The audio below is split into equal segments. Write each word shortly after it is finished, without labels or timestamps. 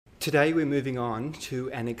Today we're moving on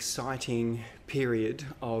to an exciting period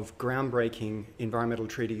of groundbreaking environmental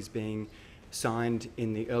treaties being signed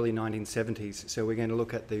in the early 1970s. So we're going to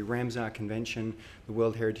look at the Ramsar Convention, the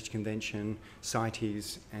World Heritage Convention,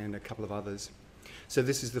 CITES, and a couple of others. So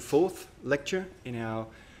this is the fourth lecture in our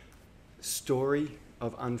story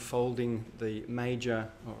of unfolding the major,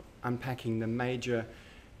 or unpacking the major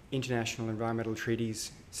international environmental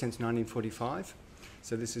treaties since 1945.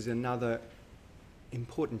 So this is another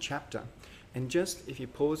important chapter. And just if you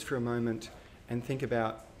pause for a moment and think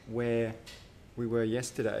about where we were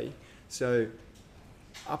yesterday. So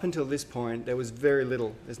up until this point, there was very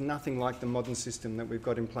little. There's nothing like the modern system that we've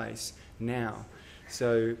got in place now.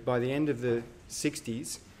 So by the end of the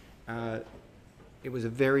 60s, it was a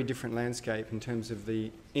very different landscape in terms of the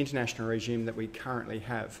international regime that we currently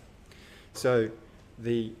have. So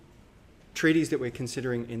the treaties that we're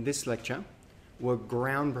considering in this lecture were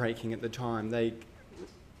groundbreaking at the time. They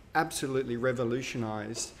absolutely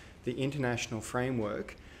revolutionised the international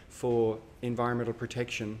framework for environmental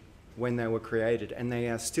protection when they were created, and they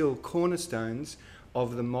are still cornerstones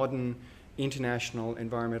of the modern international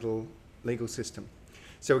environmental legal system.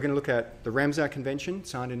 So we're going to look at the Ramsar Convention,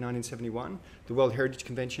 signed in 1971, the World Heritage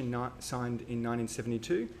Convention, signed in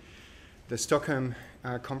 1972, the Stockholm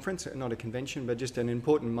Conference, not a convention, but just an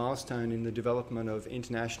important milestone in the development of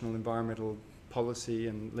international environmental policy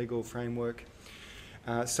and legal framework.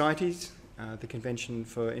 CITES, the Convention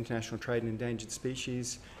for International Trade in Endangered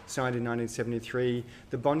Species, signed in 1973.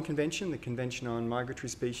 The Bonn Convention, the Convention on Migratory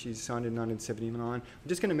Species, signed in 1979. I'm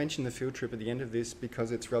just going to mention the field trip at the end of this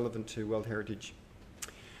because it's relevant to World Heritage.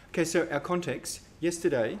 Okay, so our context.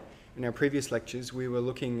 Yesterday, in our previous lectures, we were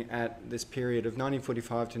looking at this period of 1945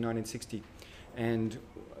 to 1960, and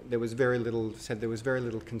there was very little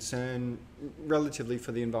concern relatively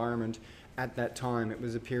for the environment at that time. It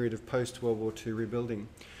was a period of post-World War II rebuilding.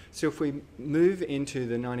 So if we move into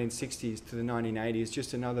the 1960s to the 1980s,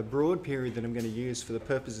 just another broad period that I'm going to use for the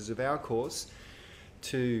purposes of our course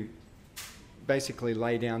to basically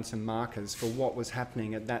lay down some markers for what was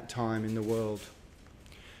happening at that time in the world.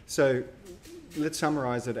 So let's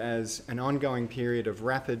summarise it as an ongoing period of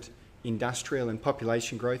rapid industrial and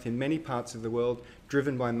population growth in many parts of the world,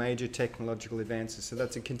 driven by major technological advances. So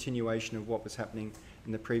that's a continuation of what was happening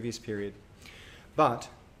in the previous period. But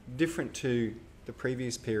different to the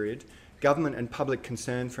previous period, government and public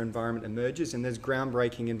concern for environment emerges, and there's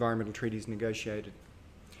groundbreaking environmental treaties negotiated.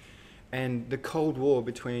 And the Cold War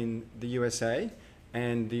between the USA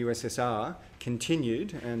and the USSR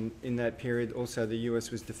continued, and in that period also the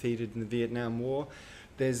US was defeated in the Vietnam War.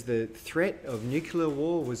 There's the threat of nuclear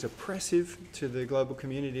war was oppressive to the global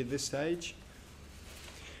community at this stage.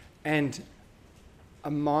 And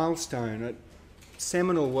a milestone, a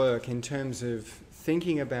seminal work in terms of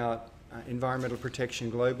thinking about environmental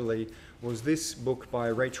protection globally was this book by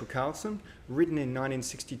Rachel Carlson, written in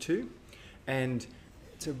 1962. And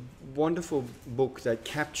it's a wonderful book that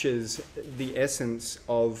captures the essence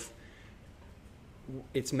of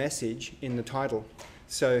its message in the title.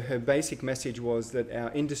 So her basic message was that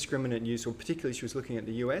our indiscriminate use, or particularly she was looking at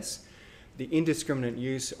the US, the indiscriminate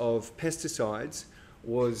use of pesticides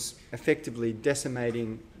was effectively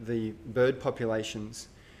decimating the bird populations,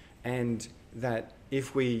 and that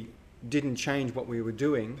if we didn't change what we were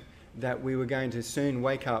doing, that we were going to soon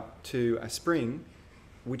wake up to a spring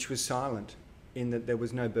which was silent, in that there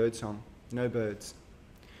was no bird song, no birds.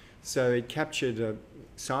 So it captured a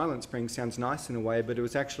silent spring, sounds nice in a way, but it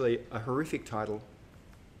was actually a horrific title.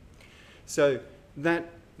 So that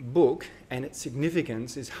book and its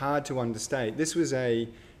significance is hard to understate. This was a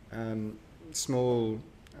small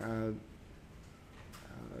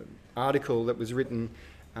article that was written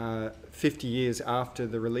 50 years after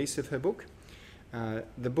the release of her book.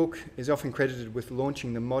 The book is often credited with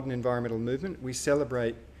launching the modern environmental movement. We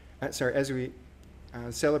celebrate, as we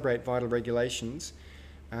celebrate vital regulations,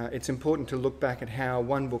 it's important to look back at how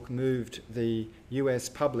one book moved the US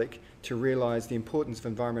public to realise the importance of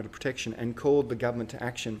environmental protection and called the government to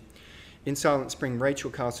action. In Silent Spring, Rachel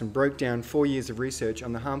Carlson broke down 4 years of research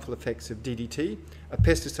on the harmful effects of DDT, a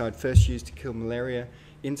pesticide first used to kill malaria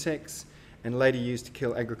insects and later used to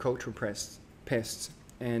kill agricultural pests.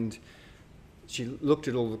 And she looked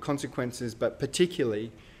at all the consequences, but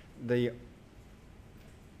particularly the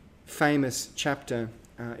famous chapter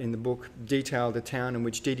in the book detailed a town in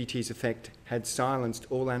which DDT's effect had silenced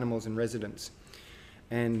all animals and residents.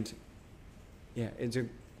 And yeah, it's a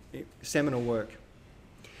seminal work.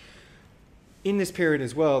 In this period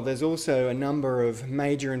as well, there's also a number of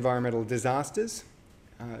major environmental disasters.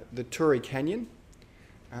 The Torrey Canyon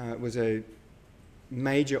was a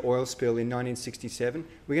major oil spill in 1967.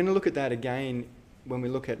 We're going to look at that again when we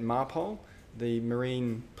look at MARPOL, the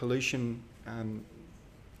marine pollution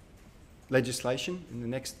legislation in the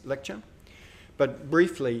next lecture. But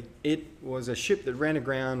briefly, it was a ship that ran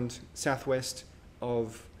aground southwest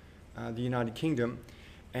of the United Kingdom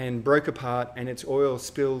and broke apart, and its oil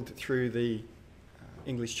spilled through the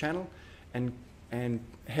English Channel and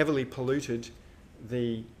heavily polluted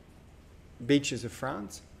the beaches of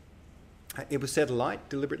France. It was set alight,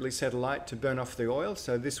 deliberately set alight to burn off the oil.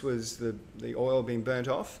 So this was the oil being burnt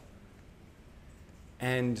off.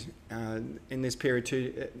 And in this period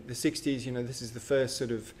too, the 60s, you know, this is the first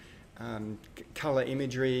sort of colour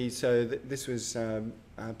imagery. So this was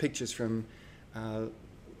pictures from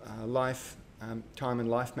Life, Time and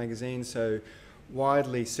Life magazine. So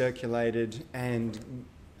widely circulated, and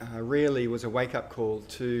really was a wake-up call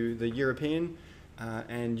to the European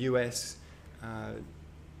and US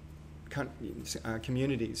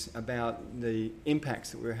communities about the impacts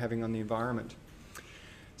that we were having on the environment.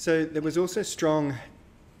 So there was also strong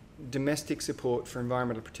domestic support for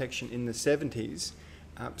environmental protection in the 70s,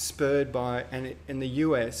 spurred by, and in the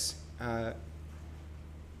US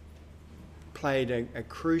played a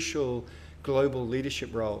crucial global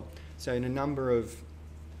leadership role. So in a number of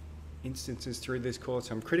instances through this course,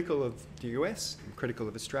 I'm critical of the US, I'm critical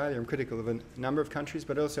of Australia, I'm critical of a number of countries,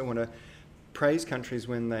 but I also want to praise countries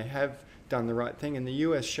when they have done the right thing. And the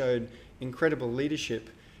US showed incredible leadership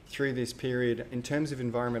through this period in terms of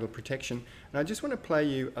environmental protection. And I just want to play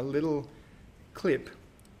you a little clip.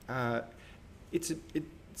 It's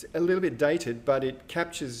a little bit dated, but it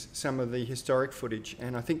captures some of the historic footage,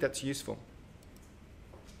 and I think that's useful.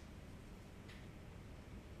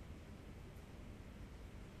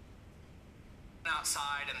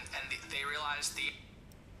 Outside, and they realized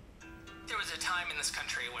there was a time in this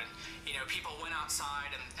country when, you know, people went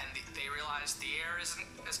outside and they realized the air isn't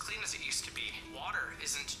as clean as it used to be. Water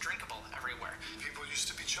isn't drinkable everywhere. People used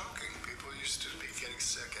to be choking. People used to be getting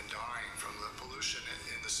sick and dying from the pollution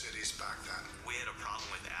in the cities back then. We had a problem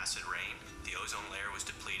with acid rain. The ozone layer was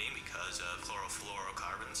depleting because of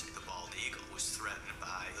chlorofluorocarbons. The bald eagle was threatened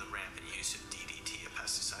by the rampant use of DDT, a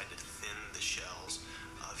pesticide to thin the shells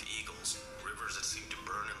of eagles. Rivers that seemed to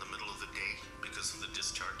burn in the middle of the day because of the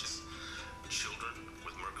discharges. Children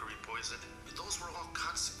with mercury poison. Those were all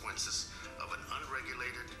consequences of an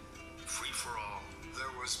unregulated free-for-all.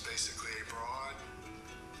 There was basically a broad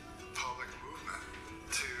public movement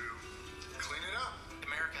to clean it up.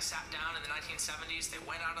 America sat down in the 1970s, they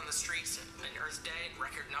went out on the streets on Earth Day in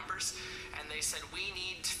record numbers, and they said, we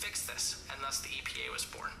need to fix this, and thus the EPA was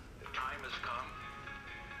born. The time has come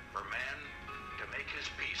for man to make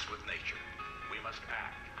his peace with nature. We must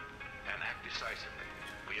act, and act decisively.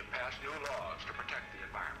 We have passed new laws to protect the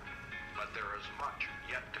environment, but there is much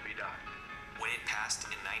yet to be done. When it passed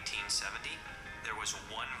in 1970, there was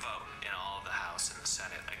one vote in all of the House and the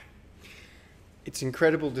Senate. It's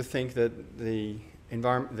incredible to think that the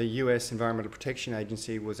US Environmental Protection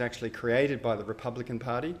Agency was actually created by the Republican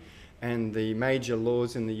Party, and the major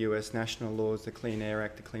laws in the US, national laws, the Clean Air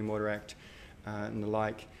Act, the Clean Water Act, and the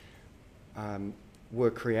like,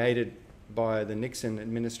 were created by the Nixon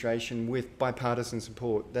administration with bipartisan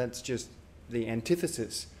support. That's just the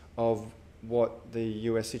antithesis of what the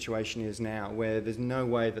US situation is now, where there's no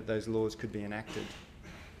way that those laws could be enacted.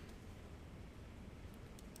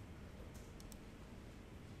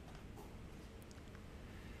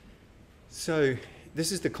 So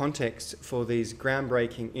this is the context for these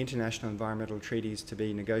groundbreaking international environmental treaties to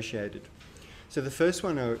be negotiated. So the first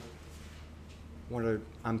one I want to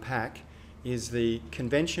unpack is the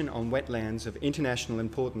Convention on Wetlands of International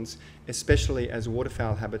Importance, especially as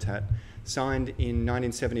waterfowl habitat, signed in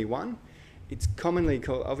 1971. It's commonly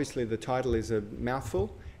called, obviously the title is a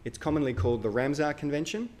mouthful, it's commonly called the Ramsar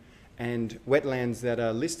Convention, and wetlands that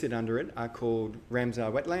are listed under it are called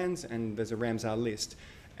Ramsar wetlands, and there's a Ramsar list.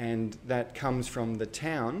 And that comes from the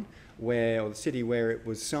town where, or the city where it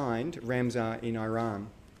was signed, Ramsar in Iran.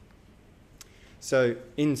 So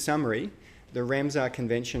in summary, the Ramsar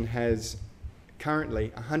Convention has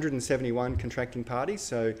currently 171 contracting parties,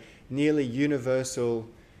 so nearly universal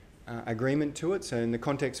agreement to it. So in the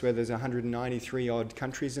context where there's 193 odd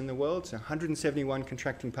countries in the world, so 171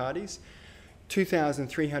 contracting parties,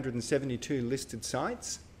 2,372 listed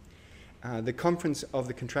sites. The Conference of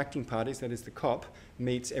the Contracting Parties, that is the COP,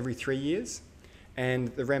 meets every 3 years, and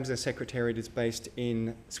the Ramsar Secretariat is based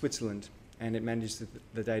in Switzerland, and it manages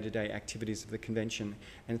the day-to-day activities of the convention.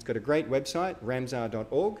 And it's got a great website,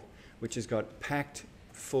 ramsar.org, which has got packed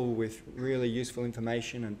full with really useful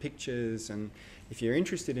information and pictures. And if you're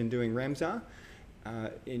interested in doing Ramsar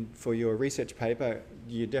for your research paper,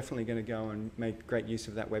 you're definitely going to go and make great use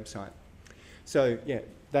of that website. So yeah,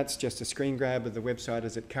 that's just a screen grab of the website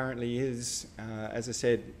as it currently is. As I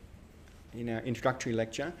said in our introductory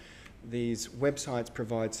lecture, these websites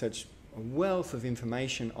provide such a wealth of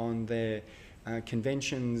information on their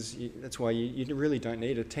conventions. That's why you really don't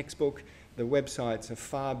need a textbook. The websites are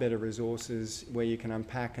far better resources where you can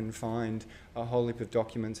unpack and find a whole heap of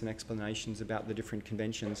documents and explanations about the different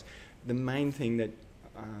conventions. The main thing that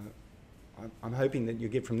I'm hoping that you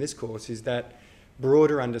get from this course is that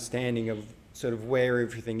broader understanding of sort of where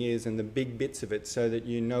everything is and the big bits of it, so that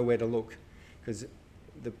you know where to look. Because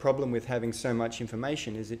the problem with having so much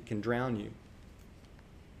information is it can drown you.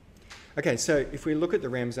 Okay, so if we look at the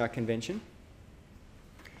Ramsar Convention,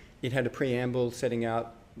 it had a preamble setting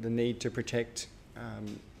out the need to protect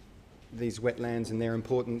these wetlands and their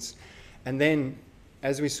importance. And then,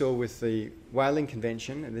 as we saw with the Whaling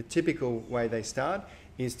Convention, the typical way they start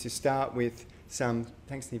is to start with some,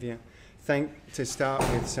 thanks Nivea, to start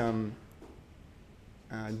with some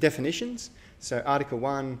definitions. So Article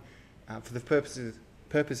 1, for the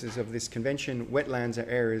purposes of this convention, wetlands are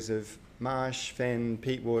areas of marsh, fen,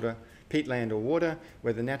 peatland or water,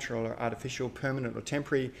 whether natural or artificial, permanent or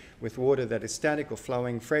temporary, with water that is static or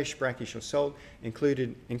flowing, fresh, brackish or salt,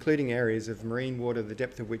 including areas of marine water, the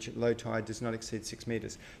depth of which at low tide does not exceed 6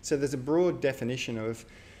 metres. So there's a broad definition of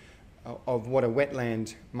what a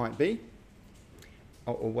wetland might be,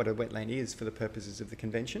 or what a wetland is for the purposes of the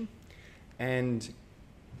convention. And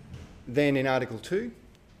then in Article 2,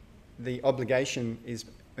 the obligation is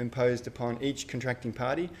imposed upon each contracting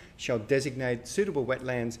party shall designate suitable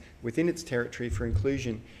wetlands within its territory for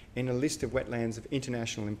inclusion in a list of wetlands of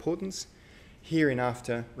international importance,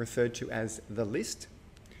 hereinafter referred to as the list,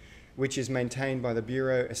 which is maintained by the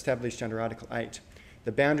Bureau established under Article 8.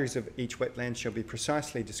 The boundaries of each wetland shall be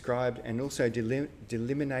precisely described and also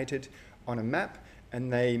delimited on a map,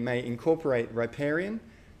 and they may incorporate riparian,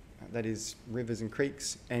 that is rivers and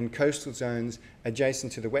creeks, and coastal zones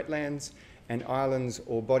adjacent to the wetlands, and islands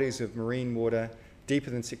or bodies of marine water deeper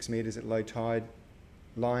than 6 metres at low tide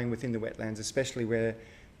lying within the wetlands, especially where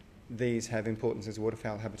these have importance as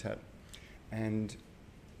waterfowl habitat. And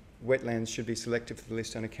wetlands should be selected for the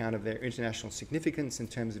list on account of their international significance in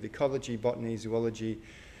terms of ecology, botany, zoology,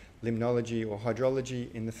 limnology or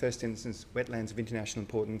hydrology. In the first instance, wetlands of international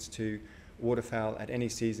importance to waterfowl at any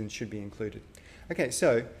season should be included. Okay,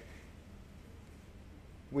 so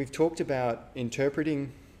we've talked about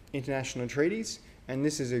interpreting international treaties, and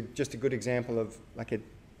this is just a good example of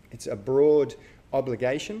it's a broad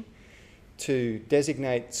obligation to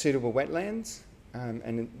designate suitable wetlands,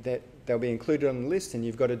 and that they'll be included on the list, and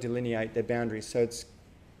you've got to delineate their boundaries. So it's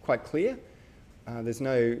quite clear. There's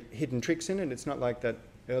no hidden tricks in it. It's not like that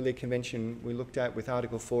earlier convention we looked at with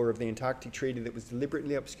Article 4 of the Antarctic Treaty that was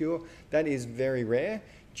deliberately obscure. That is very rare.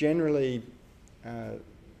 Generally,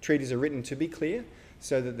 treaties are written to be clear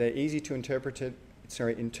so that they're easy to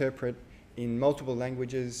interpret in multiple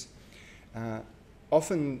languages.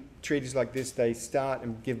 Often treaties like this, they start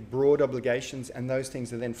and give broad obligations, and those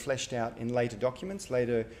things are then fleshed out in later documents,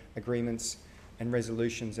 later agreements and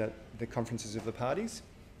resolutions at the conferences of the parties.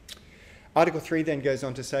 Article 3 then goes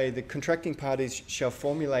on to say the contracting parties shall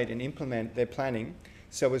formulate and implement their planning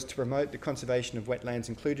so as to promote the conservation of wetlands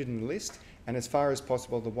included in the list, and as far as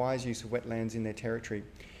possible the wise use of wetlands in their territory.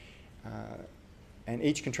 And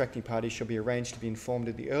each contracting party shall be arranged to be informed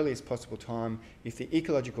at the earliest possible time if the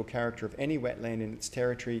ecological character of any wetland in its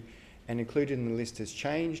territory and included in the list has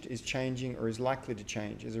changed, is changing, or is likely to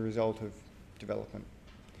change as a result of development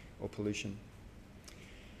or pollution.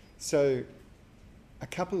 So a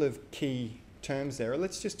couple of key terms there.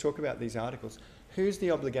 Let's just talk about these articles. Who's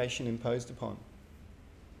the obligation imposed upon?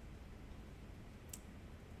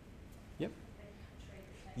 Yep.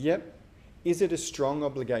 Yep. Is it a strong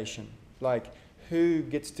obligation? Like, who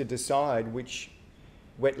gets to decide which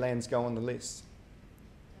wetlands go on the list?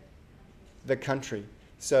 The country.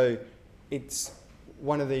 So it's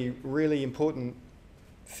one of the really important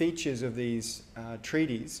features of these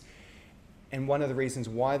treaties, and one of the reasons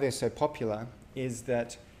why they're so popular is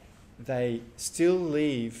that they still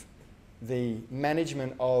leave the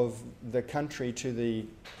management of the country to the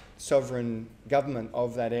sovereign government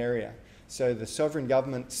of that area. So the sovereign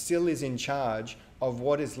government still is in charge of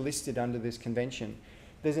what is listed under this convention.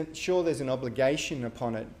 There's an obligation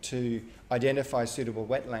upon it to identify suitable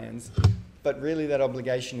wetlands, but really that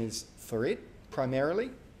obligation is for it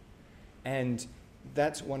primarily, and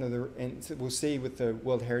that's one of the, and we'll see with the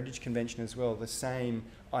World Heritage Convention as well, the same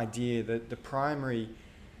idea that the primary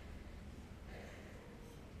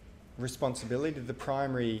responsibility, the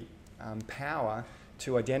primary power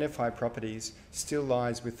to identify properties still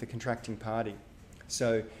lies with the contracting party.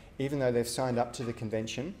 So even though they've signed up to the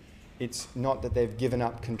convention, It's not that they've given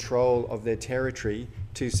up control of their territory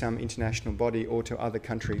to some international body or to other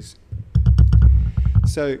countries.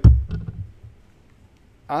 So,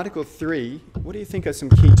 Article 3, what do you think are some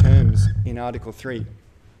key terms in Article 3?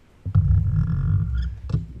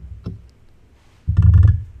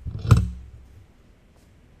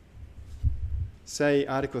 Say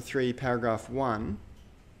Article 3, Paragraph 1,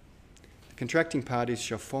 the contracting parties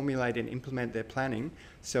shall formulate and implement their planning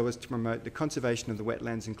so as to promote the conservation of the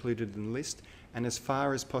wetlands included in the list and as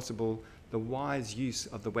far as possible the wise use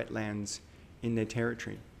of the wetlands in their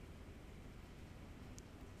territory.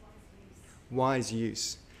 Wise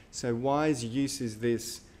use. So wise use is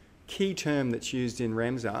this key term that's used in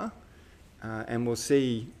Ramsar, and we'll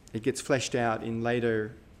see it gets fleshed out in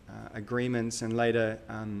later agreements and later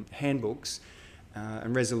handbooks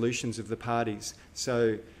and resolutions of the parties.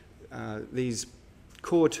 So these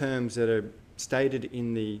core terms that are stated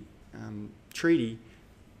in the treaty,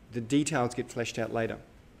 the details get fleshed out later.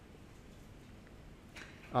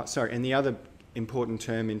 And the other important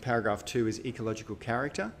term in paragraph 2 is ecological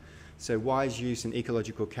character. So wise use and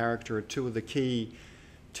ecological character are two of the key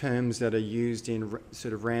terms that are used in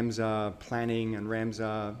sort of Ramsar planning and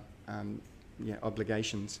Ramsar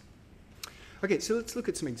obligations. Okay, so let's look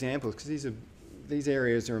at some examples because these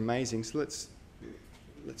areas are amazing. So let's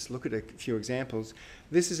look at a few examples.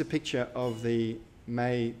 This is a picture of the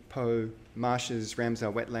Mai Po Marshes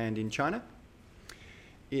Ramsar wetland in China.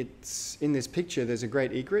 It's in this picture. There's a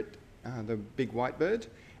great egret, the big white bird.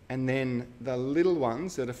 And then the little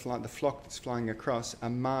ones that are the flock that's flying across are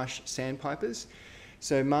marsh sandpipers.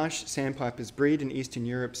 So marsh sandpipers breed in Eastern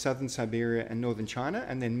Europe, Southern Siberia and Northern China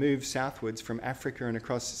and then move southwards from Africa and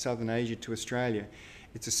across Southern Asia to Australia.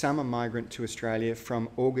 It's a summer migrant to Australia from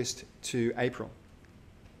August to April.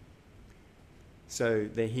 So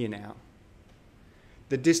they're here now.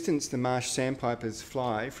 The distance the marsh sandpipers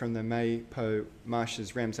fly from the Mai Po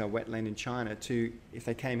Marshes Ramsar wetland in China to, if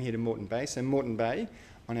they came here to Moreton Bay, so Moreton Bay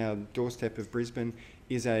on our doorstep of Brisbane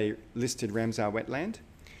is a listed Ramsar wetland.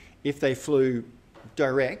 If they flew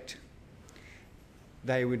direct,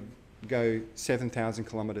 they would go 7,000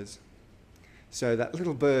 kilometres. So that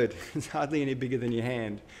little bird is hardly any bigger than your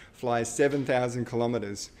hand, flies 7,000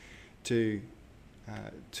 kilometres to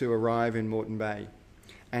arrive in Moreton Bay.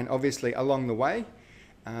 And obviously along the way,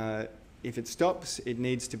 if it stops, it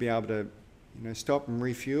needs to be able to stop and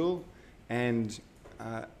refuel. And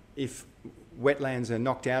if wetlands are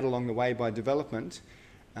knocked out along the way by development,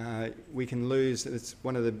 we can lose. It's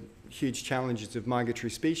one of the huge challenges of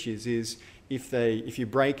migratory species is if you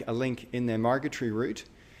break a link in their migratory route,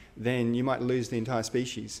 then you might lose the entire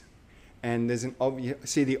species. And there's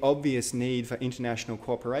the obvious need for international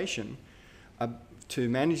cooperation to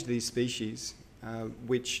manage these species,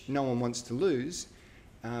 which no one wants to lose,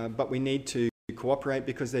 but we need to cooperate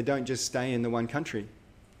because they don't just stay in the one country.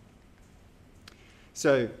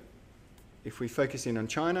 So if we focus in on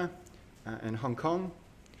China and Hong Kong,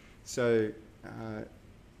 so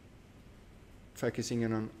focusing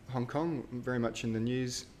in on Hong Kong, very much in the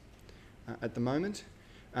news at the moment.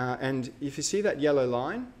 And if you see that yellow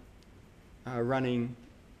line running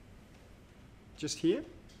just here,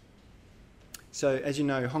 so as you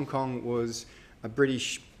know, Hong Kong was a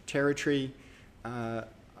British territory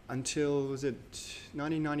until, was it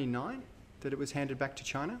 1999 that it was handed back to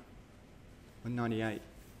China? Or 98?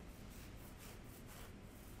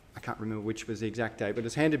 I can't remember which was the exact date, but it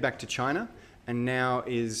was handed back to China and now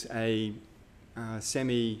is a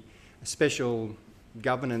special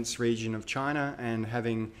governance region of China and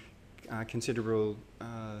having considerable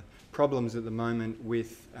problems at the moment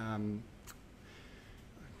with, I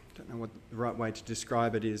don't know what the right way to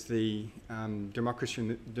describe it is, the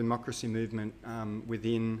democracy movement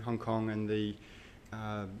within Hong Kong and the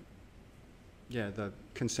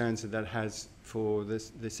concerns that has for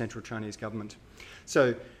the central Chinese government.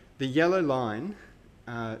 So the yellow line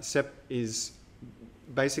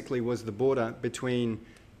basically was the border between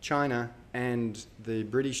China and the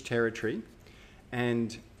British territory,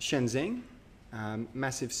 and Shenzhen,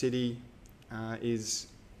 massive city, is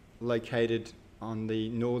located on the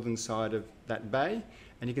northern side of that bay,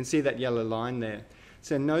 and you can see that yellow line there.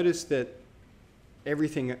 So notice that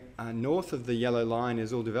everything north of the yellow line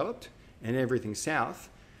is all developed, and everything south,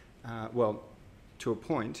 well, to a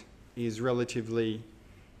point, is relatively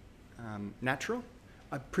natural.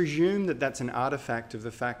 I presume that that's an artefact of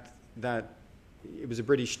the fact that it was a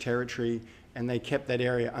British territory and they kept that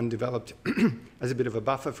area undeveloped as a bit of a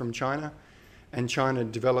buffer from China, and China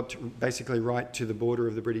developed basically right to the border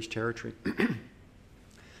of the British territory.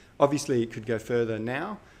 Obviously it could go further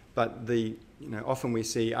now, but often we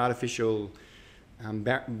see artificial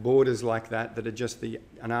borders like that are just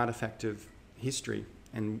an artifact of history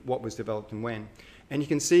and what was developed and when. And you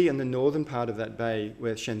can see in the northern part of that bay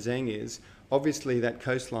where Shenzhen is, obviously that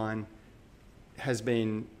coastline has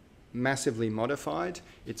been massively modified.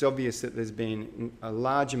 It's obvious that there's been a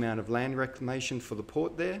large amount of land reclamation for the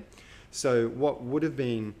port there. So what would have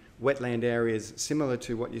been wetland areas similar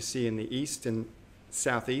to what you see in the east and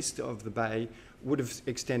southeast of the bay would have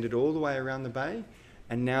extended all the way around the bay,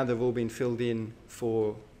 and now they've all been filled in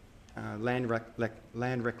for land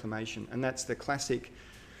reclamation. And that's the classic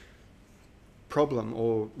problem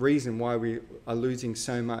or reason why we are losing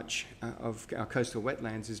so much of our coastal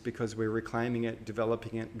wetlands, is because we're reclaiming it,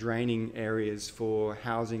 developing it, draining areas for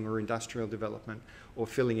housing or industrial development, or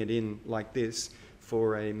filling it in like this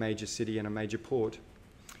for a major city and a major port.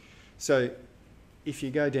 So if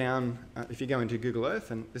you go down, if you go into Google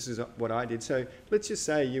Earth, and this is what I did, so let's just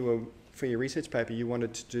say you were, for your research paper, you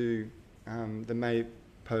wanted to do the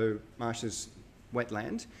Maypo Marshes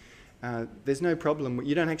wetland. There's no problem.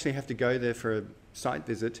 You don't actually have to go there for a site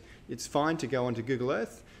visit. It's fine to go onto Google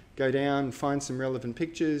Earth, go down, find some relevant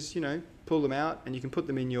pictures, you know, pull them out, and you can put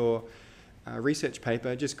them in your research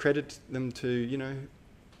paper. Just credit them to, you know,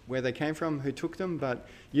 where they came from, who took them, but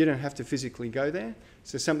you don't have to physically go there.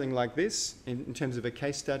 So something like this, in terms of a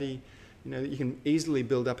case study, you know, you can easily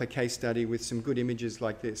build up a case study with some good images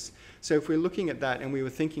like this. So if we're looking at that and we were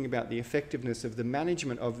thinking about the effectiveness of the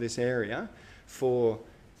management of this area for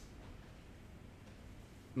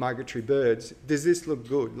migratory birds, does this look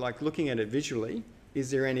good? Like, looking at it visually, is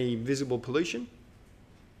there any visible pollution?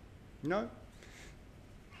 No.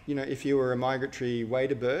 You know, if you were a migratory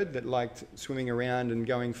wader bird that liked swimming around and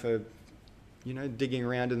going for, you know, digging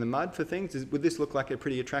around in the mud for things, would this look like a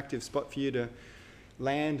pretty attractive spot for you to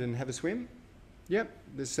land and have a swim? Yep.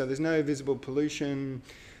 So there's no visible pollution.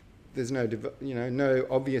 There's no, no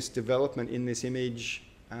obvious development in this image.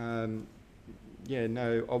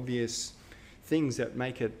 No obvious things that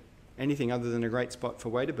make it anything other than a great spot for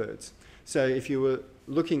wader birds. So if you were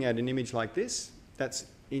looking at an image like this, that's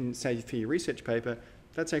in, say, for your research paper,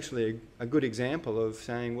 that's actually a good example of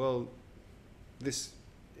saying, well, this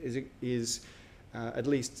is at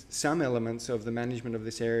least some elements of the management of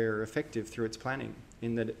this area are effective through its planning,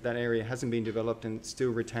 in that that area hasn't been developed and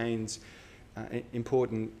still retains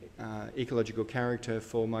important ecological character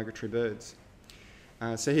for migratory birds.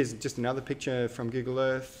 So here's just another picture from Google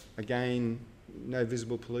Earth. Again, no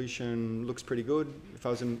visible pollution, looks pretty good. If I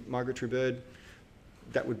was a migratory bird,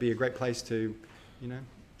 that would be a great place to, you know,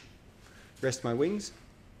 rest my wings.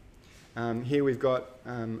 Here we've got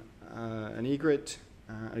an egret.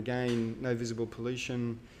 Again, no visible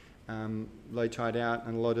pollution, low tide out,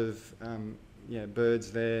 and a lot of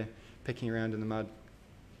birds there pecking around in the mud.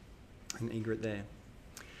 An egret there.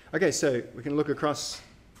 Okay, so we can look across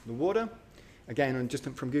the water. Again, just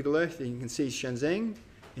from Google Earth, you can see Shenzhen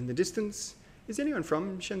in the distance. Is anyone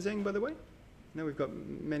from Shenzhen, by the way? No, we've got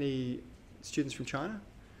many students from China.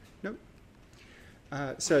 No.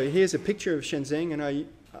 So here's a picture of Shenzhen, and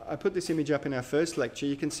I put this image up in our first lecture.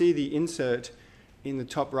 You can see the insert in the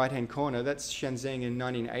top right-hand corner. That's Shenzhen in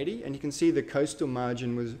 1980, and you can see the coastal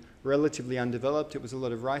margin was relatively undeveloped. It was a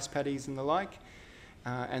lot of rice paddies and the like.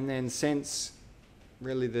 And then since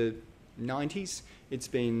really the 90s, it's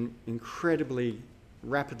been incredibly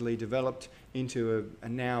rapidly developed into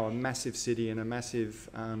now a massive city and a massive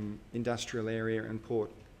industrial area and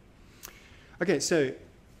port. Okay, so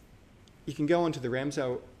you can go onto the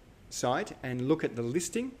Ramsar site and look at the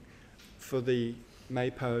listing for the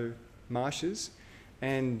Maypo marshes,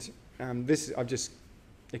 and I've just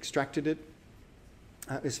extracted it.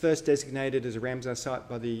 It was first designated as a Ramsar site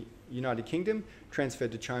by the United Kingdom,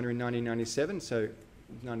 transferred to China in 1997, so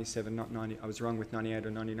 97, not 90, I was wrong with 98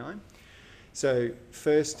 or 99. So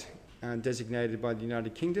first designated by the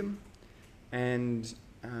United Kingdom, and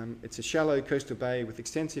it's a shallow coastal bay with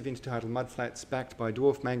extensive intertidal mudflats backed by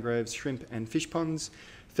dwarf mangroves, shrimp and fish ponds.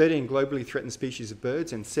 13 globally threatened species of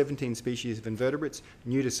birds and 17 species of invertebrates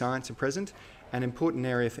new to science are present. An important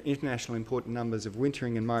area for international important numbers of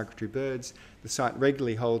wintering and migratory birds. The site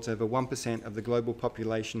regularly holds over 1% of the global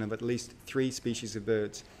population of at least 3 species of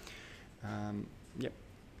birds.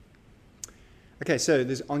 Okay, so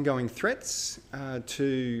there's ongoing threats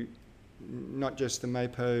to not just the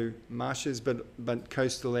Maypo marshes, but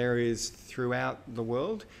coastal areas throughout the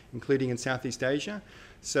world, including in Southeast Asia.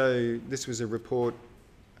 So this was a report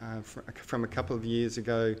from a couple of years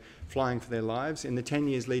ago, flying for their lives. In the 10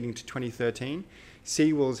 years leading to 2013,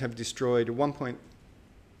 seawalls have destroyed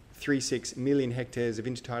 1.36 million hectares of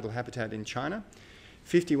intertidal habitat in China.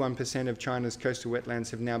 51% of China's coastal wetlands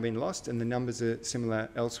have now been lost, and the numbers are similar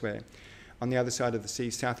elsewhere. on the other side of the sea,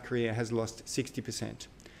 South Korea has lost 60%.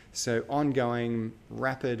 So ongoing,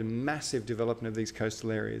 rapid, massive development of these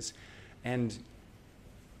coastal areas. And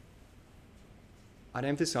I'd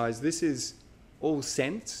emphasize this is all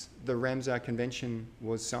since the Ramsar Convention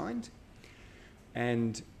was signed.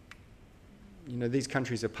 And, you know, these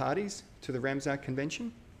countries are parties to the Ramsar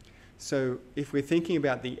Convention. So if we're thinking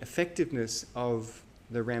about the effectiveness of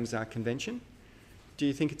the Ramsar Convention, do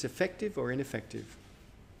you think it's effective or ineffective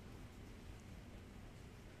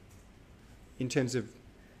in terms of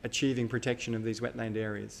achieving protection of these wetland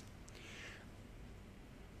areas?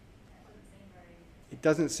 It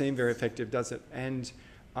doesn't seem very effective, does it? And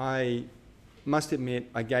I must admit,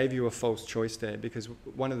 I gave you a false choice there, because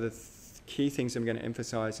one of the key things I'm going to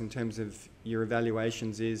emphasize in terms of your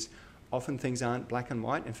evaluations is often things aren't black and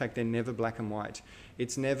white. In fact, they're never black and white.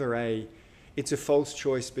 It's a false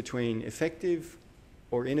choice between effective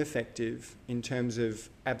or ineffective in terms of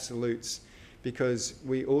absolutes, because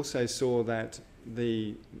we also saw that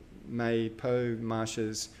the Mai-Po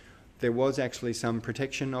marshes, there was actually some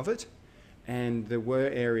protection of it, and there were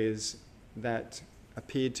areas that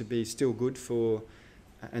appeared to be still good for,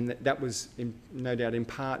 and that was no doubt in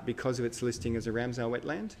part because of its listing as a Ramsar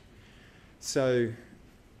wetland. So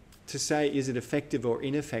to say is it effective or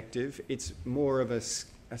ineffective, it's more of a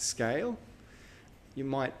scale. You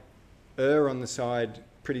might err on the side,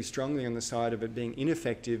 pretty strongly on the side of it being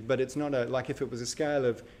ineffective, but it's not like if it was a scale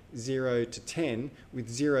of 0 to 10, with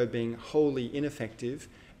 0 being wholly ineffective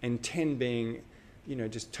and 10 being, you know,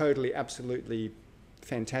 just totally, absolutely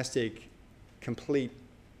fantastic, complete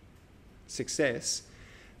success,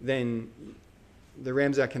 then the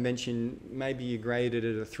Ramsar Convention, maybe you grade it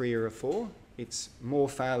at a 3 or a 4. It's more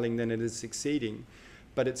failing than it is succeeding,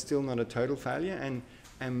 but it's still not a total failure. And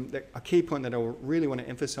a key point that I really want to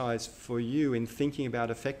emphasize for you in thinking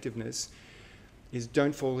about effectiveness is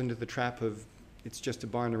don't fall into the trap of it's just a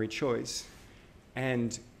binary choice.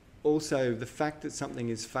 And also the fact that something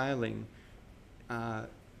is failing,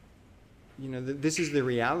 you know, this is the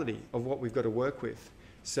reality of what we've got to work with.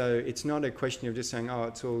 So it's not a question of just saying, oh,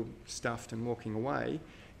 it's all stuffed and walking away.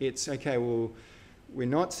 It's, okay, well, we're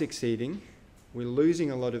not succeeding. We're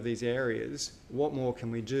losing a lot of these areas. What more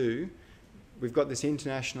can we do? We've got this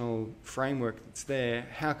international framework that's there.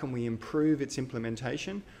 How can we improve its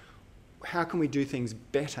implementation? How can we do things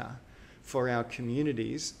better for our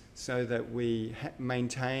communities so that we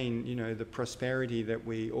maintain, you know, the prosperity that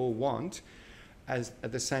we all want, as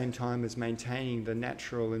at the same time as maintaining the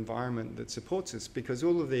natural environment that supports us? Because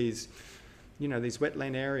all of these, you know, these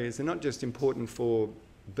wetland areas are not just important for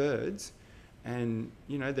birds, and,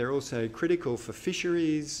 you know, they're also critical for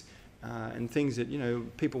fisheries and things that, you know,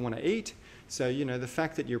 people want to eat. So, you know, the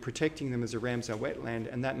fact that you're protecting them as a Ramsar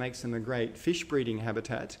wetland, and that makes them a great fish breeding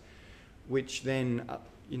habitat, which then,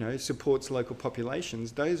 you know, supports local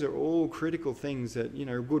populations, those are all critical things that, you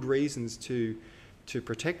know, good reasons to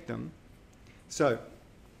protect them. So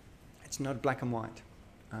it's not black and white.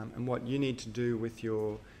 And what you need to do with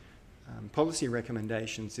your policy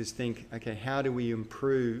recommendations is think, okay, how do we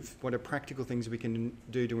improve? What are practical things we can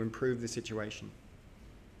do to improve the situation?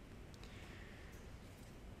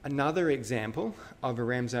 Another example of a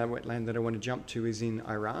Ramsar wetland that I want to jump to is in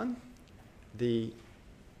Iran, the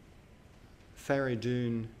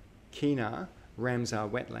Faridun Kina Ramsar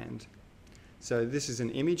wetland. So this is an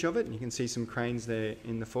image of it, and you can see some cranes there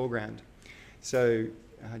in the foreground. So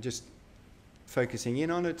just focusing in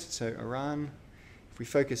on it, so Iran, if we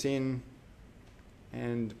focus in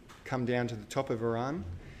and come down to the top of Iran,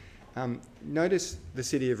 notice the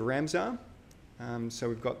city of Ramsar. So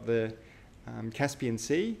we've got the Caspian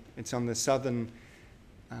Sea. It's on the southern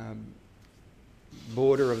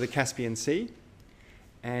border of the Caspian Sea,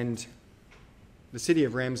 and the city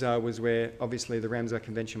of Ramsar was where obviously the Ramsar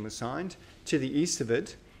Convention was signed. To the east of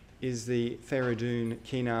it is the Faridun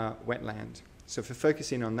Kina wetland. So if we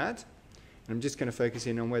focus in on that, and I'm just going to focus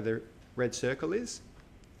in on where the red circle is.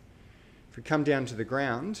 If we come down to the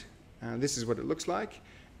ground, this is what it looks like.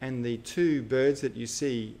 And the two birds that you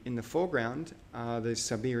see in the foreground are the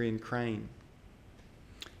Siberian crane.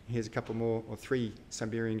 Here's a couple more, or 3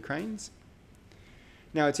 Siberian cranes.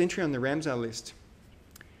 Now, its entry on the Ramsar list.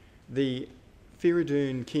 The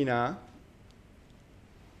Faridun Kina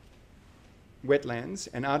wetlands,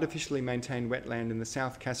 an artificially maintained wetland in the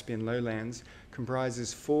South Caspian lowlands,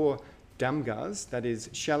 comprises 4 damgars, that is,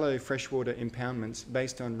 shallow freshwater impoundments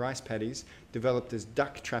based on rice paddies developed as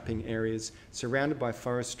duck trapping areas surrounded by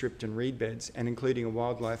forest stripped and reed beds and including a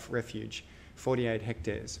wildlife refuge, 48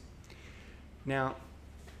 hectares. Now,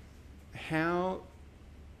 how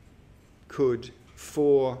could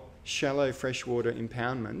 4 shallow freshwater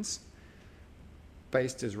impoundments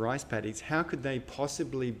based as rice paddies, how could they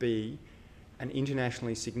possibly be an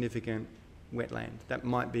internationally significant wetland? That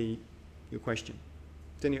might be your question.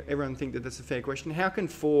 Does everyone think that that's a fair question? How can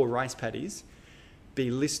 4 rice paddies be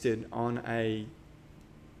listed on a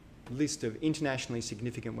list of internationally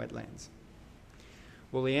significant wetlands?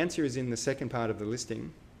 Well, the answer is in the second part of the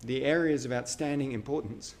listing. The areas of outstanding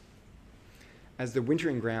importance as the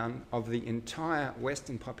wintering ground of the entire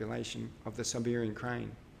western population of the Siberian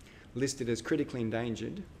crane, listed as critically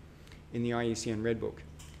endangered in the IUCN Red Book.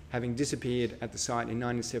 Having disappeared at the site in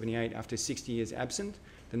 1978 after 60 years absent,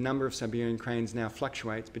 the number of Siberian cranes now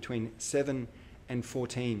fluctuates between 7 and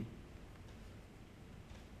 14.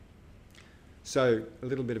 So, a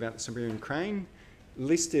little bit about the Siberian crane.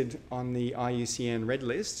 Listed on the IUCN Red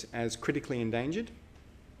List as critically endangered.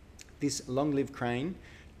 This long-lived crane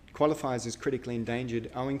qualifies as critically endangered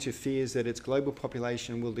owing to fears that its global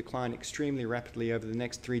population will decline extremely rapidly over the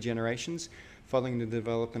next 3 generations following the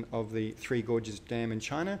development of the Three Gorges Dam in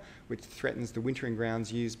China, which threatens the wintering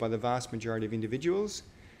grounds used by the vast majority of individuals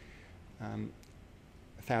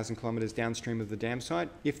 1,000 kilometres downstream of the dam site.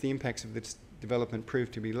 If the impacts of this development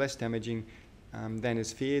prove to be less damaging than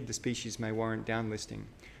is feared, the species may warrant downlisting.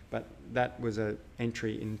 But that was an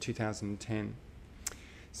entry in 2010.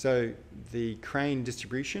 So the crane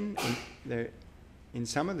distribution, in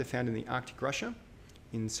summer they're found in the Arctic Russia,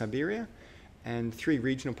 in Siberia, and 3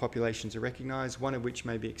 regional populations are recognised, one of which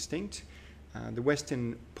may be extinct. The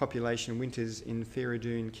western population winters in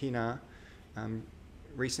Feridun Kina,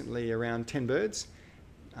 recently around 10 birds,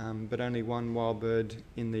 but only 1 wild bird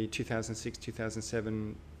in the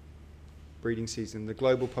 2006-2007 breeding season. The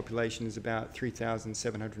global population is about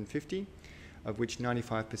 3,750, of which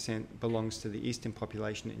 95% belongs to the eastern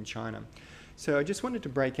population in China. So I just wanted to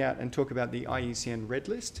break out and talk about the IUCN Red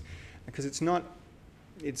List, because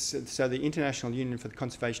so the International Union for the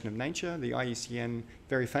Conservation of Nature, the IUCN,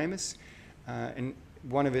 very famous, and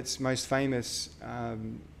one of its most famous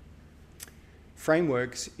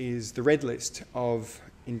frameworks is the Red List of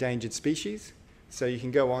endangered species. So you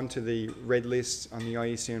can go on to the Red List on the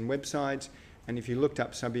IUCN website, and if you looked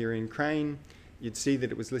up Siberian crane, you'd see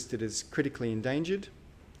that it was listed as critically endangered.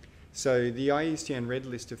 So the IUCN Red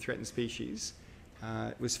List of threatened species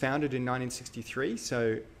was founded in 1963,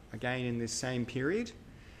 so again in this same period.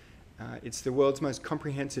 It's the world's most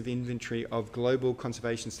comprehensive inventory of global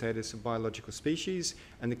conservation status of biological species,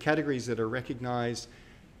 and the categories that are recognised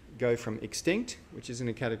go from extinct, which isn't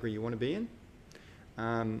a category you want to be in,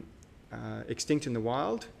 extinct in the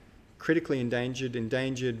wild, critically endangered,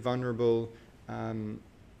 endangered, vulnerable,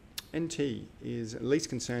 NT is least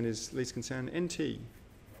concern, NT,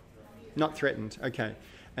 not threatened, okay.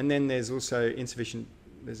 And then there's also insufficient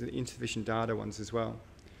data ones as well,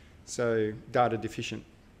 so data deficient.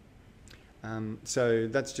 So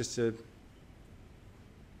that's just a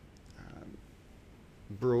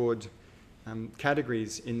broad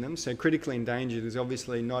categories in them. So critically endangered is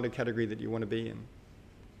obviously not a category that you want to be in.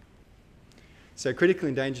 So critically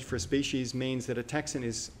endangered for a species means that a taxon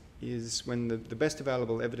is when the best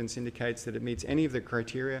available evidence indicates that it meets any of the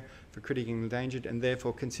criteria for critically endangered and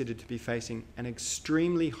therefore considered to be facing an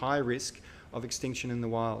extremely high risk of extinction in the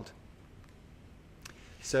wild.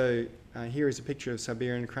 So here is a picture of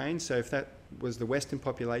Siberian crane. So if that was the western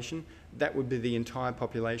population, that would be the entire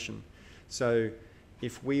population. So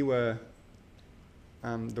if we were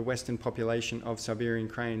the western population of Siberian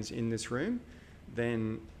cranes in this room,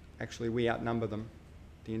 then actually we outnumber them,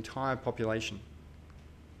 the entire population.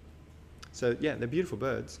 So yeah, they're beautiful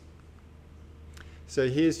birds. So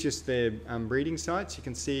here's just their breeding sites. You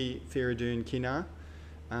can see Feridun Kina.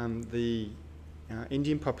 The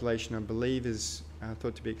Indian population, I believe, is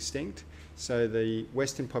thought to be extinct. So the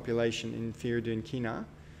western population in Feridun Kina,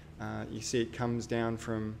 you see it comes down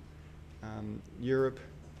from Europe,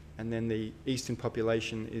 and then the eastern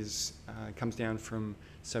population comes down from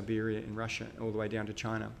Siberia in Russia all the way down to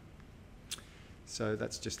China. So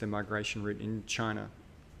that's just the migration route in China.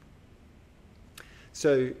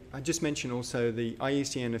 So I just mentioned also the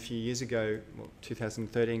IUCN a few years ago,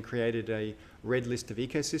 2013, created a red list of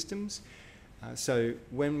ecosystems. So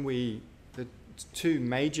when the 2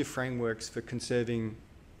 major frameworks for conserving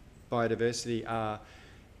biodiversity are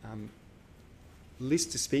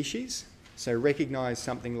list a species, so recognise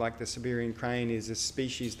something like the Siberian crane is a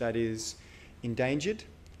species that is endangered,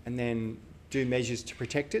 and then do measures to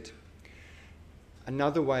protect it.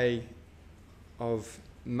 Another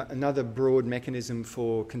broad mechanism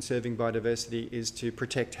for conserving biodiversity is to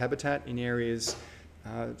protect habitat in areas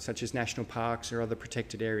such as national parks or other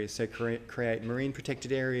protected areas. So create marine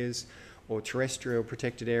protected areas or terrestrial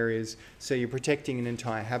protected areas. So you're protecting an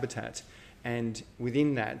entire habitat, and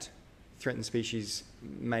within that threatened species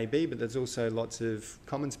may be, but there's also lots of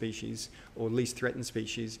common species or least threatened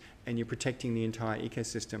species, and you're protecting the entire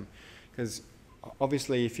ecosystem. Because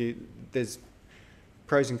obviously there's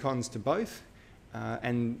pros and cons to both,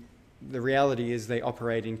 and the reality is they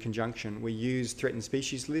operate in conjunction. We use threatened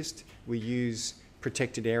species list, we use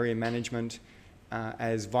protected area management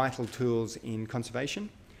as vital tools in conservation,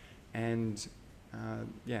 and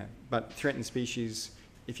but threatened species,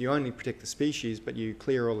 if you only protect the species but you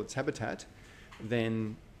clear all its habitat,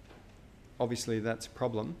 then obviously that's a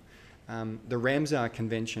problem. The Ramsar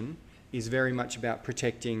Convention is very much about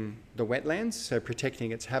protecting the wetlands, so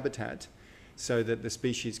protecting its habitat so that the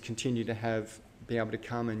species continue to be able to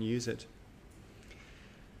come and use it.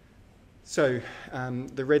 So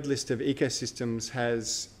the red list of ecosystems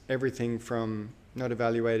has everything from not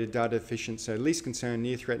evaluated, data deficient, so least concerned,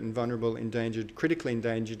 near threatened, vulnerable, endangered, critically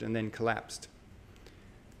endangered, and then collapsed.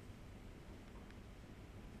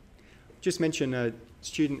 Just mention a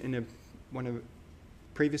student in one of the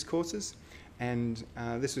previous courses, and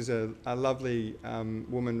this was a lovely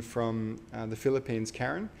woman from the Philippines,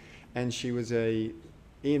 Karen, and she was a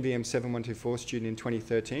ENVM 7124 student in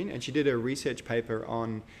 2013, and she did a research paper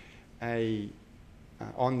on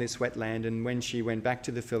this wetland, and when she went back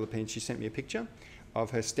to the Philippines, she sent me a picture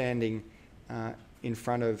of her standing in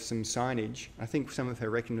front of some signage. I think some of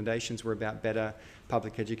her recommendations were about better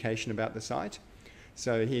public education about the site.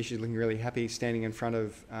 So here she's looking really happy standing in front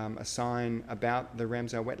of a sign about the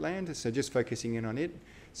Ramsar wetland, so just focusing in on it.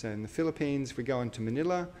 So in the Philippines, we go into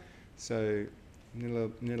Manila, so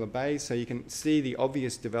Manila Bay, so you can see the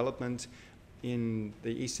obvious development in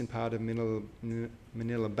the eastern part of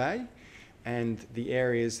Manila Bay, and the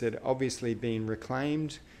areas that are obviously being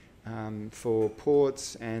reclaimed for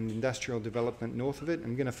ports and industrial development north of it.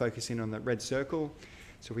 I'm going to focus in on that red circle.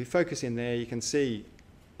 So if we focus in there, you can see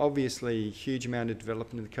obviously huge amount of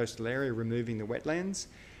development in the coastal area, removing the wetlands,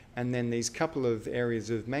 and then these couple of areas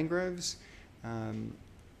of mangroves.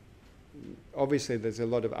 Obviously there's a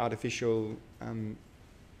lot of artificial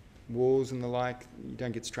walls and the like. You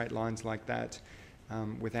don't get straight lines like that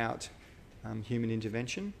without human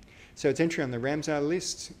intervention. So its entry on the Ramsar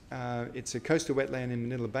list, it's a coastal wetland in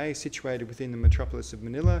Manila Bay situated within the metropolis of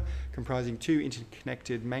Manila, comprising 2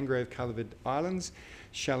 interconnected mangrove-covered islands,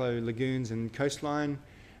 shallow lagoons and coastline.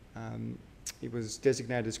 It was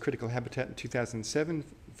designated as critical habitat in 2007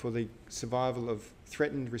 for the survival of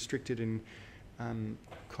threatened, restricted and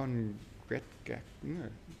can't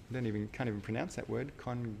even pronounce that word,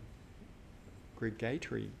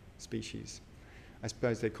 congregatory species. I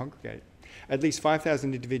suppose they congregate. At least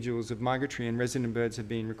 5,000 individuals of migratory and resident birds have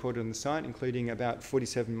been recorded on the site, including about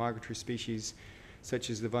 47 migratory species such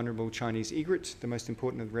as the vulnerable Chinese egret, the most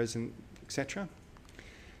important of the resident, etc.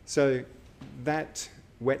 So that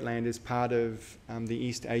wetland is part of the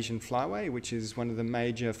East Asian Flyway, which is one of the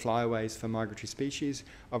major flyways for migratory species,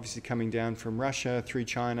 obviously coming down from Russia, through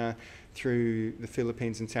China, through the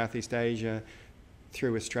Philippines and Southeast Asia,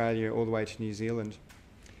 through Australia, all the way to New Zealand.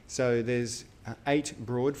 So there's 8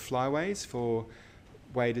 broad flyways for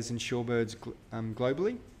waders and shorebirds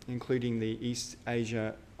globally, including the East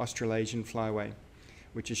Asia Australasian Flyway,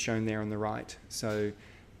 which is shown there on the right. So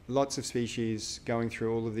lots of species going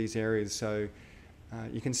through all of these areas. So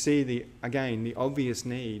you can see, the obvious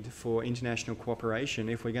need for international cooperation.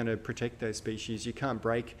 If we're going to protect those species, you can't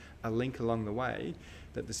break a link along the way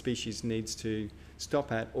that the species needs to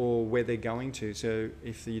stop at or where they're going to. So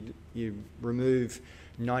if you remove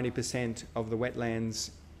 90% of the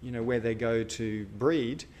wetlands, where they go to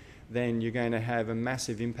breed, then you're going to have a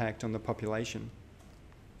massive impact on the population.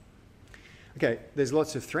 Okay, there's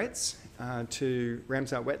lots of threats to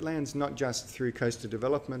Ramsar wetlands, not just through coastal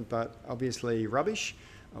development, but obviously rubbish.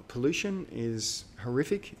 Pollution is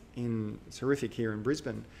horrific. It's horrific here in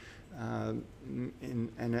Brisbane.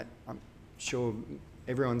 And I'm sure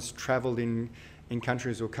everyone's travelled in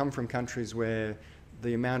countries or come from countries where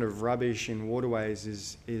the amount of rubbish in waterways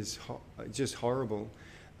is just horrible.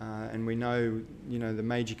 And we know, the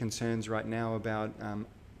major concerns right now about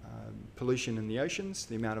pollution in the oceans,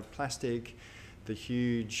 the amount of plastic, the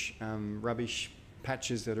huge rubbish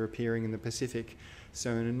patches that are appearing in the Pacific. So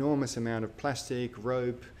an enormous amount of plastic,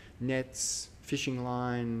 rope, nets, fishing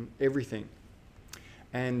line, everything.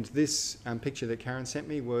 And this picture that Karen sent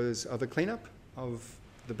me was of a cleanup of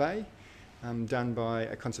the bay done by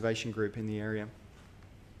a conservation group in the area.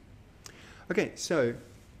 Okay, so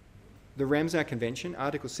the Ramsar Convention,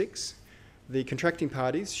 Article 6, the contracting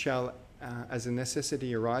parties shall, as a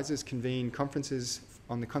necessity arises, convene conferences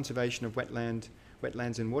on the conservation of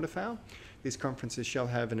wetlands and waterfowl. These conferences shall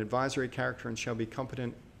have an advisory character and shall be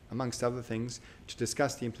competent amongst other things, to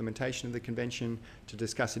discuss the implementation of the convention, to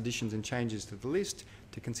discuss additions and changes to the list,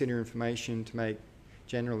 to consider information, to make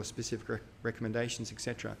general or specific recommendations,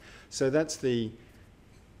 etc. So that's the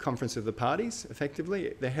Conference of the Parties,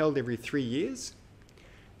 effectively. They're held every 3 years,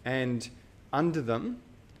 and under them,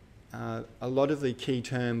 a lot of the key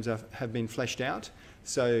terms have been fleshed out.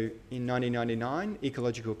 So in 1999,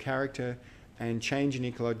 ecological character and change in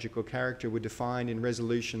ecological character were defined in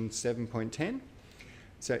Resolution 7.10.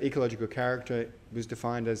 So ecological character was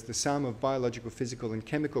defined as the sum of biological, physical and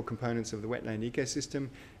chemical components of the wetland ecosystem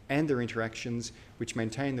and their interactions which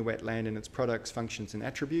maintain the wetland and its products, functions and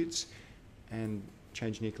attributes. And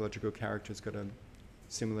change in ecological character has got a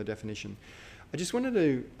similar definition. I just wanted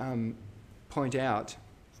to point out,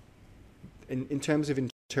 in terms of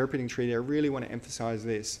interpreting treaty, I really want to emphasise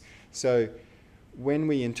this. So when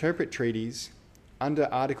we interpret treaties, under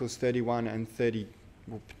Articles 31 and 30,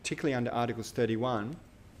 well, particularly under Articles 31,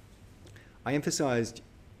 I emphasised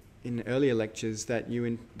in earlier lectures that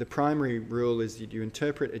the primary rule is that you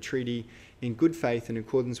interpret a treaty in good faith in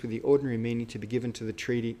accordance with the ordinary meaning to be given to the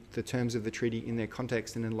treaty, the terms of the treaty in their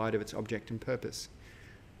context and in light of its object and purpose.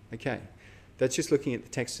 Okay, that's just looking at the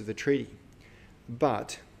text of the treaty.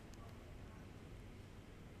 But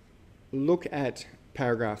look at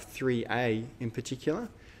paragraph 3A in particular.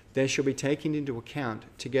 There shall be taken into account,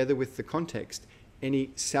 together with the context, any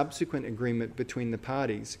subsequent agreement between the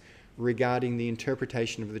parties regarding the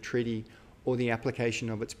interpretation of the treaty or the application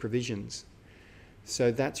of its provisions.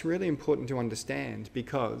 So that's really important to understand,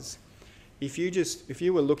 because if you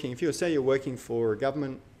were, say you're working for a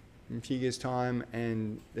government in a few years' time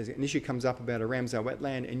and there's an issue comes up about a Ramsar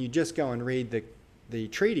wetland and you just go and read the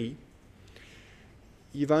treaty,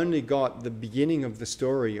 you've only got the beginning of the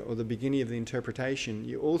story or the beginning of the interpretation.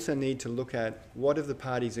 You also need to look at what have the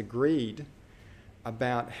parties agreed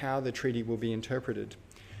about how the treaty will be interpreted.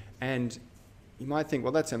 And you might think,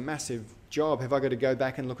 well, that's a massive job. Have I got to go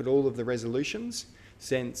back and look at all of the resolutions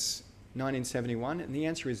since 1971? And the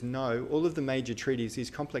answer is no. All of the major treaties,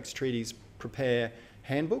 these complex treaties, prepare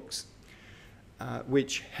handbooks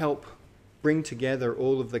which help bring together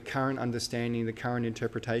all of the current understanding, the current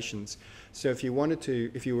interpretations. So if you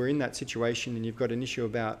were in that situation and you've got an issue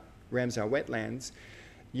about Ramsar wetlands,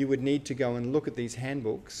 you would need to go and look at these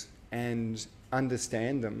handbooks and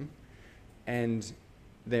understand them and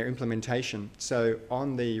their implementation. So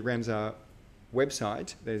on the Ramsar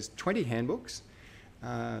website, there's 20 handbooks.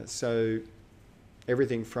 So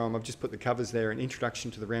everything from, I've just put the covers there, an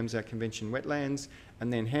introduction to the Ramsar Convention wetlands,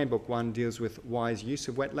 and then handbook 1 deals with wise use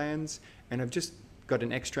of wetlands. And I've just got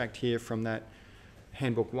an extract here from that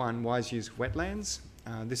handbook 1, wise use of wetlands.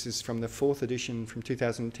 This is from the 4th edition from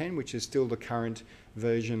 2010, which is still the current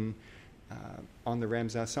version on the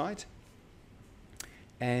Ramsar site.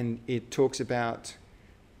 And it talks about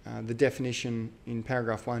the definition in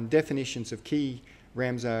paragraph 1, definitions of key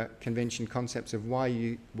Ramsar Convention concepts of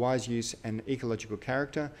wise use and ecological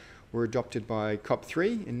character were adopted by COP3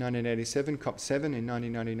 in 1987, COP7 in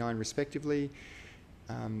 1999 respectively.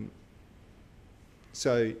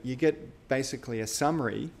 So you get basically a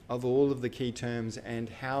summary of all of the key terms and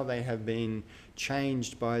how they have been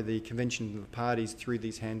changed by the Convention of the Parties through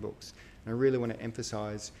these handbooks. And I really want to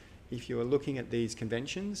emphasise, if you are looking at these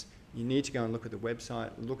conventions, you need to go and look at the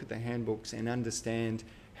website, look at the handbooks and understand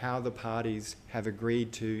how the parties have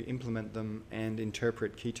agreed to implement them and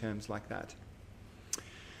interpret key terms like that.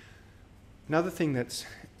 Another thing that's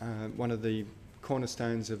one of the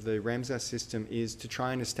cornerstones of the Ramsar system is to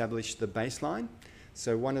try and establish the baseline.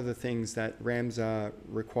 So one of the things that Ramsar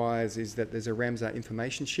requires is that there's a Ramsar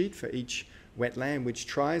information sheet for each wetland, which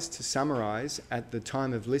tries to summarise at the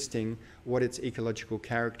time of listing what its ecological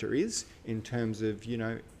character is in terms of,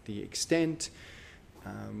 the extent,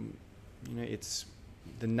 it's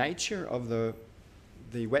the nature of the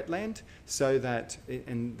wetland, so that,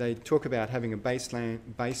 and they talk about having a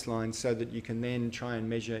baseline so that you can then try and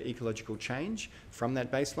measure ecological change from that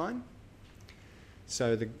baseline.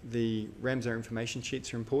 So the Ramsar information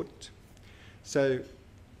sheets are important. So,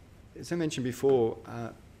 as I mentioned before,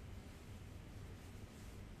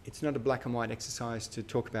 it's not a black and white exercise to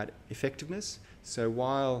talk about effectiveness. So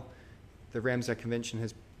while the Ramsar Convention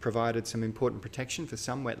has provided some important protection for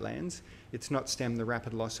some wetlands, it's not stemmed the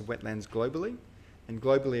rapid loss of wetlands globally. And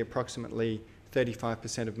globally, approximately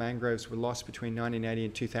 35% of mangroves were lost between 1980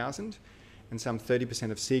 and 2000, and some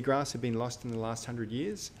 30% of seagrass have been lost in the last 100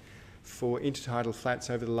 years. For intertidal flats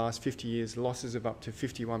over the last 50 years, losses of up to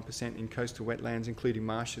 51% in coastal wetlands, including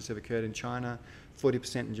marshes, have occurred in China,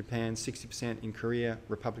 40% in Japan, 60% in Korea,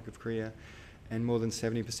 Republic of Korea, and more than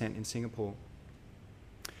 70% in Singapore.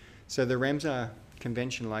 So the Ramsar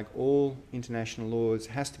Convention, like all international laws,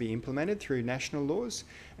 has to be implemented through national laws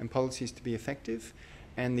and policies to be effective.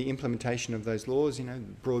 And the implementation of those laws, you know,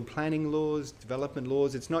 broad planning laws, development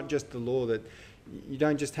laws, it's not just the law that, you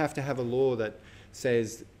don't just have to have a law that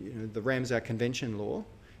says, you know, the Ramsar Convention law.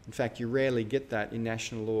 In fact, you rarely get that in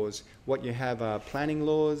national laws. What you have are planning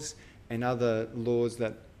laws and other laws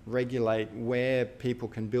that regulate where people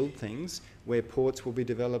can build things, where ports will be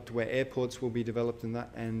developed, where airports will be developed,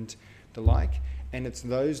 and the like. And it's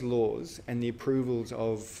those laws and the approvals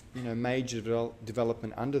of, you know, major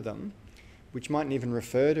development under them, which mightn't even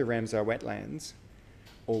refer to Ramsar wetlands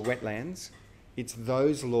or wetlands. It's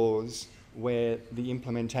those laws where the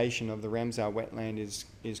implementation of the Ramsar wetland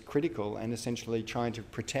is critical, and essentially trying to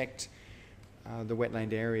protect the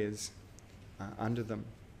wetland areas under them.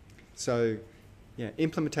 So, yeah,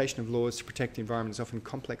 implementation of laws to protect the environment is often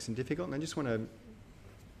complex and difficult. And I just want to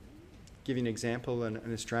give you an example, an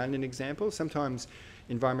Australian example. Sometimes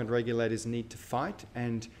environment regulators need to fight,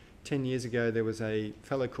 and 10 years ago there was a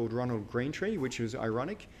fellow called Ronald Greentree, which was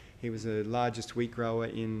ironic. He was the largest wheat grower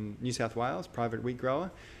in New South Wales, private wheat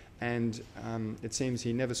grower, and it seems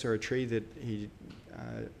he never saw a tree that he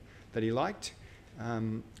liked,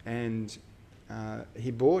 and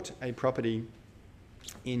he bought a property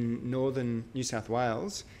in northern New South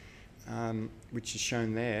Wales, which is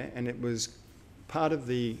shown there, and it was part of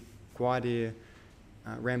the Gwydir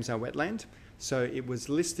Ramsar wetland. So it was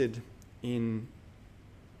listed in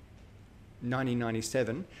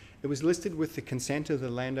 1997. It was listed with the consent of the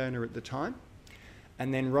landowner at the time,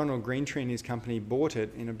 and then Ronald Greentree and his company bought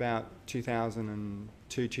it in about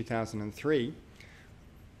 2002, 2003,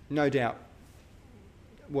 no doubt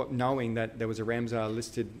knowing that there was a Ramsar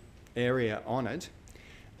listed area on it,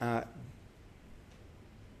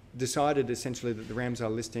 decided essentially that the Ramsar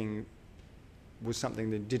listing was something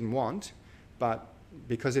they didn't want, but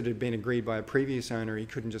because it had been agreed by a previous owner, he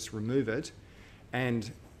couldn't just remove it.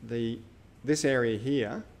 And this area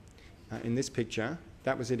here, in this picture,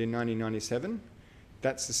 that was it in 1997.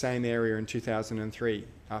 That's the same area in 2003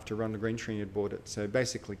 after Ronald Greentree had bought it. So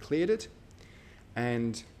basically cleared it.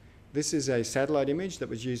 And this is a satellite image that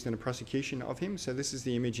was used in a prosecution of him. So this is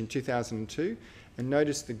the image in 2002. And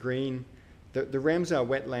notice the green, the Ramsar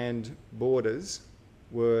wetland borders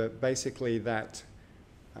were basically that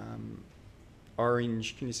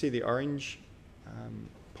orange, can you see the orange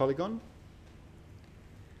polygon?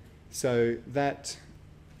 So there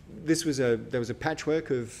was a patchwork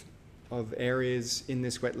of areas in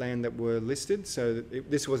this wetland that were listed. So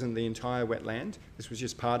this wasn't the entire wetland. This was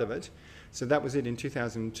just part of it. So that was it in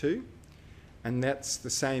 2002. And that's the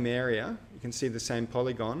same area. You can see the same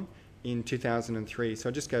polygon in 2003. So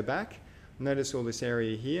I'll just go back. Notice all this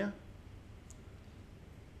area here.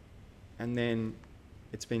 And then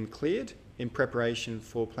it's been cleared in preparation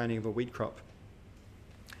for planting of a wheat crop.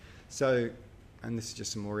 So, and this is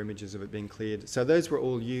just some more images of it being cleared. So those were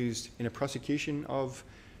all used in a prosecution of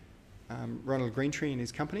Ronald Greentree and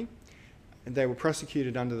his company. And they were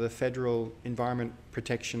prosecuted under the Federal Environment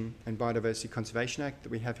Protection and Biodiversity Conservation Act that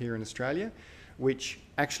we have here in Australia, which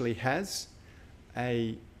actually has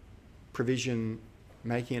a provision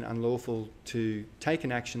making it unlawful to take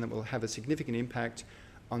an action that will have a significant impact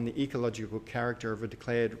on the ecological character of a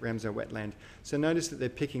declared Ramsar wetland. So notice that they're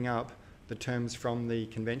picking up the terms from the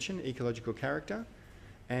convention, ecological character,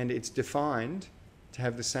 and it's defined to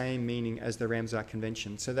have the same meaning as the Ramsar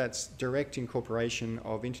Convention. So that's direct incorporation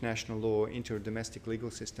of international law into a domestic legal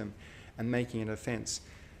system and making it an offence.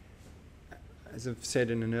 As I've said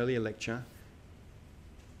in an earlier lecture,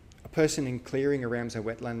 a person in clearing a Ramsar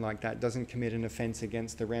wetland like that doesn't commit an offence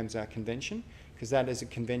against the Ramsar Convention, because that is a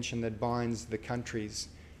convention that binds the countries,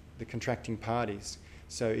 the contracting parties.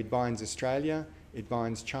 So it binds Australia, it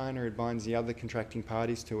binds China, it binds the other contracting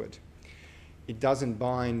parties to it. It doesn't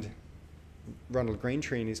bind Ronald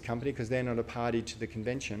Greentree and his company because they're not a party to the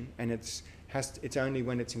convention, and it's only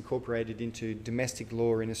when it's incorporated into domestic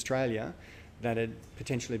law in Australia that it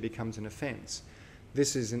potentially becomes an offence.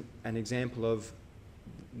 This is an example of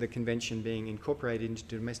the convention being incorporated into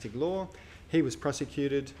domestic law. He was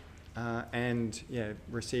prosecuted and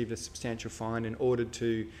received a substantial fine and ordered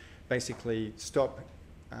to basically stop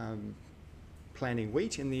planting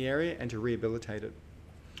wheat in the area and to rehabilitate it.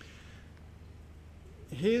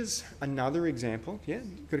 Here's another example. Yeah,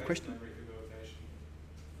 good question. Rehabilitation.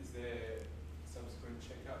 Is there subsequent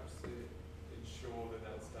checkups to ensure that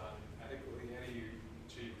that's done adequately? How do you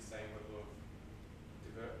achieve the same level of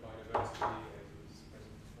biodiversity as was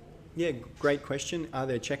present before? Yeah, great question. Are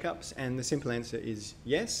there checkups? And the simple answer is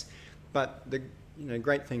yes. But the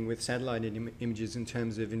great thing with satellite images in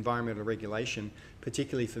terms of environmental regulation,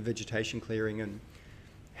 particularly for vegetation clearing and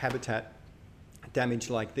habitat damage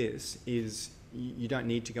like this is you don't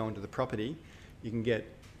need to go onto the property. You can get,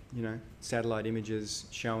 satellite images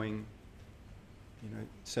showing,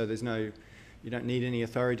 so you don't need any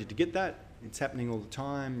authority to get that. It's happening all the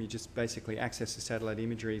time. You just basically access the satellite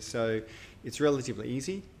imagery. So it's relatively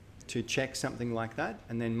easy to check something like that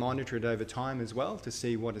and then monitor it over time as well to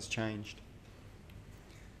see what has changed.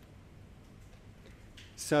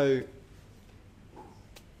 So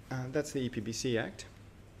that's the EPBC Act.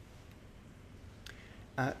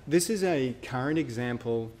 This is a current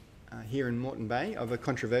example here in Moreton Bay of a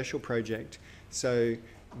controversial project. So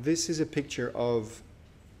this is a picture of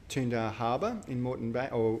Toondah Harbour in Moreton Bay,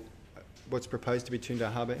 or what's proposed to be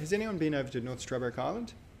Toondah Harbour. Has anyone been over to North Stradbroke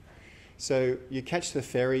Island? So you catch the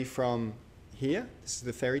ferry from here. This is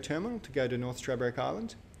the ferry terminal to go to North Stradbroke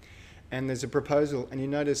Island. And there's a proposal, and you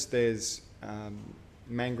notice there's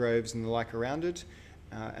mangroves and the like around it,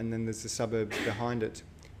 and then there's the suburbs behind it.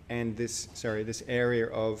 And this area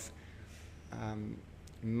of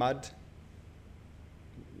mud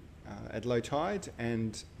at low tide,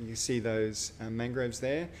 and you see those mangroves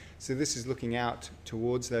there. So this is looking out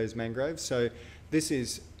towards those mangroves. So this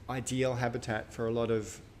is ideal habitat for a lot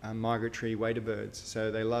of migratory wader birds.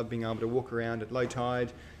 So they love being able to walk around at low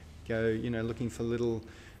tide, go, looking for little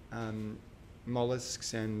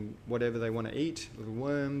mollusks and whatever they want to eat, little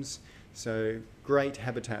worms. So great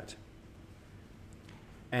habitat.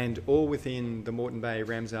 And all within the Moreton Bay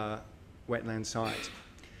Ramsar wetland site.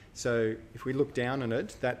 So if we look down on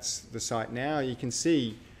it, that's the site now. You can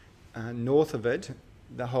see north of it,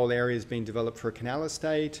 the whole area has been developed for a canal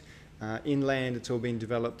estate. Inland, it's all been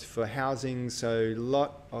developed for housing. So a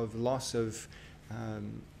lot of loss of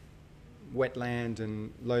wetland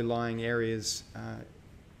and low-lying areas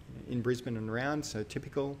in Brisbane and around, so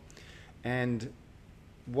typical. And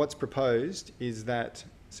what's proposed is that,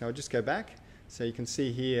 so I'll just go back. So you can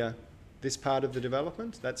see here, this part of the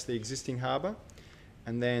development, that's the existing harbour.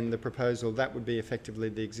 And then the proposal, that would be effectively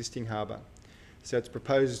the existing harbour. So it's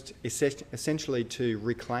proposed essentially to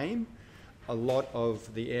reclaim a lot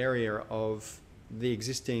of the area of the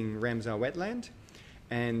existing Ramsar wetland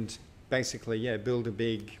and basically, build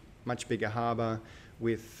a much bigger harbour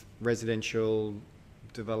with residential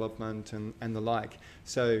development and the like.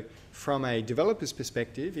 So from a developer's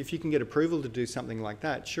perspective, if you can get approval to do something like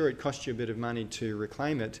that, sure, it costs you a bit of money to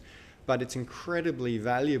reclaim it, but it's incredibly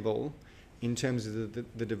valuable in terms of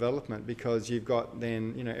the development, because you've got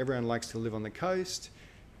then, everyone likes to live on the coast.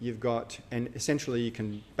 You've got, and essentially you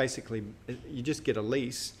can basically, you just get a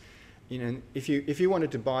lease. If you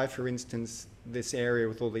wanted to buy, for instance, this area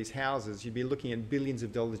with all these houses, you'd be looking at billions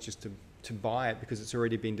of dollars just to buy it because it's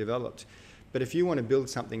already been developed. But if you want to build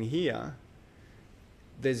something here,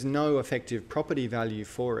 there's no effective property value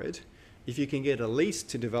for it. If you can get a lease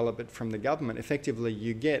to develop it from the government, effectively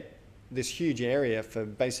you get this huge area for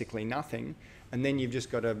basically nothing, and then you've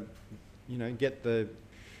just got to,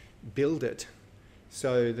 build it.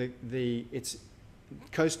 So it's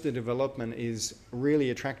coastal development is really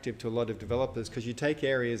attractive to a lot of developers because you take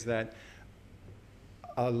areas that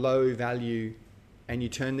are low value and you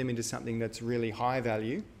turn them into something that's really high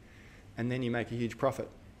value, and then you make a huge profit.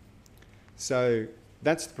 So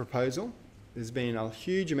that's the proposal. There's been a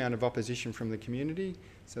huge amount of opposition from the community.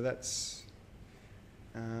 So that's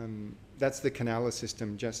the canal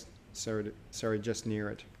system just near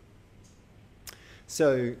it.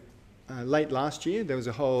 So late last year, there was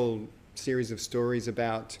a whole series of stories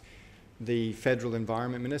about the Federal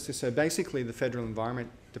Environment Minister. So basically the Federal Environment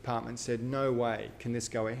Department said, no way can this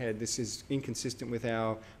go ahead. This is inconsistent with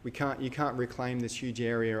you can't reclaim this huge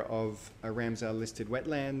area of a Ramsar listed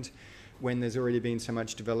wetland when there's already been so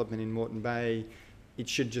much development in Moreton Bay. It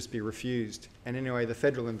should just be refused. And anyway, the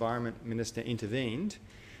Federal Environment Minister intervened,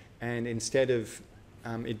 and instead of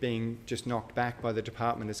it being just knocked back by the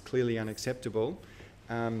department as clearly unacceptable,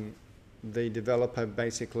 the developer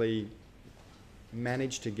basically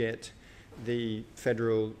managed to get the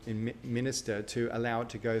federal minister to allow it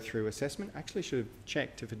to go through assessment. Actually should have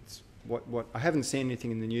checked if it's what I haven't seen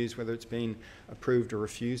anything in the news whether it's been approved or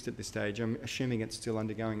refused at this stage. I'm assuming it's still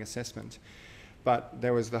undergoing assessment. But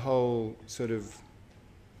there was the whole sort of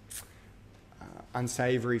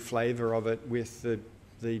unsavoury flavour of it with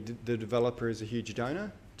the developer is a huge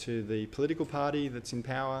donor to the political party that's in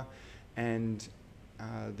power, and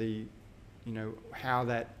how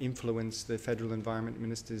that influenced the Federal Environment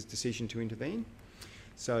Minister's decision to intervene.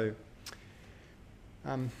 So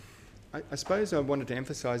I suppose I wanted to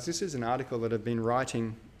emphasise this is an article that I've been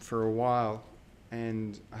writing for a while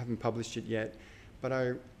and I haven't published it yet, but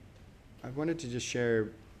I wanted to just share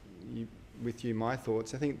with you my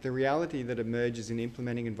thoughts. I think the reality that emerges in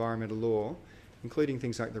implementing environmental law including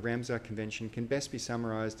things like the Ramsar Convention, can best be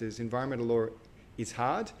summarised as environmental law is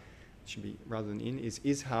hard, it should be rather than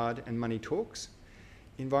is hard, and money talks.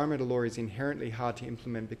 Environmental law is inherently hard to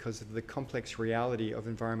implement because of the complex reality of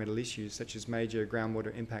environmental issues such as major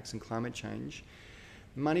groundwater impacts and climate change.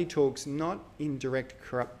 Money talks not in direct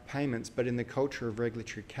corrupt payments, but in the culture of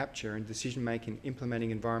regulatory capture and decision-making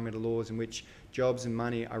implementing environmental laws in which jobs and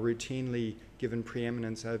money are routinely given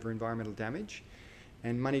preeminence over environmental damage.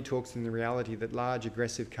 And money talks in the reality that large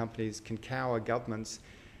aggressive companies can cower governments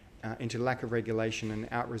into lack of regulation and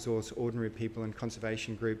out-resource ordinary people and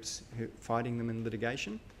conservation groups fighting them in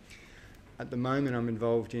litigation. At the moment, I'm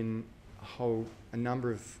involved in a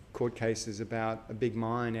number of court cases about a big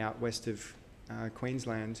mine out west of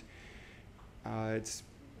Queensland. It's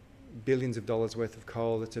billions of dollars worth of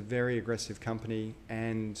coal. It's a very aggressive company,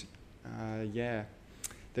 and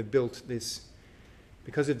they've built this.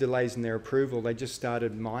 Because of delays in their approval, they just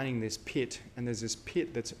started mining this pit, and there's this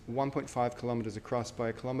pit that's 1.5 kilometres across by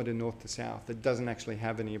a kilometre north to south that doesn't actually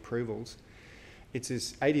have any approvals. It's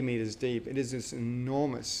this 80 metres deep. It is this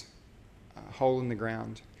enormous hole in the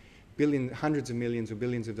ground, hundreds of millions or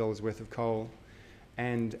billions of dollars worth of coal,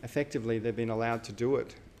 and effectively they've been allowed to do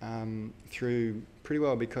it through pretty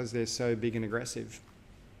well because they're so big and aggressive.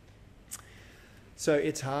 So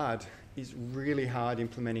it's hard. It's really hard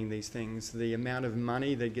implementing these things. The amount of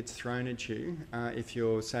money that gets thrown at you, if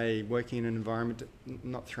you're, say, working in an environment,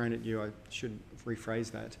 not thrown at you, I should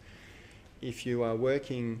rephrase that. If you are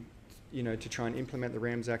working, to try and implement the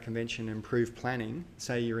Ramsar Convention and improve planning,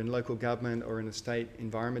 say you're in local government or in a state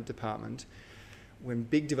environment department, when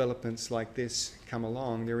big developments like this come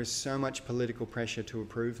along, there is so much political pressure to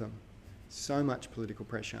approve them. So much political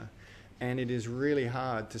pressure. And it is really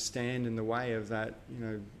hard to stand in the way of that,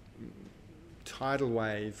 tidal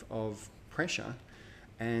wave of pressure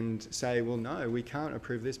and say, well, no, we can't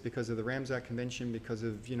approve this because of the Ramsar Convention, because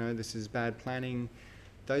of, this is bad planning.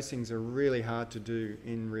 Those things are really hard to do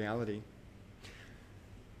in reality.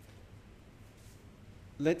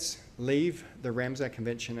 Let's leave the Ramsar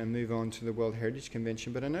Convention and move on to the World Heritage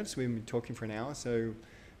Convention. But I noticed we've been talking for an hour, so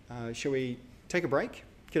shall we take a break?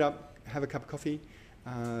 Get up, have a cup of coffee.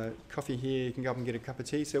 Coffee here, you can go up and get a cup of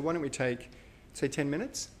tea. So why don't we take, say, 10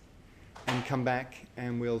 minutes and come back,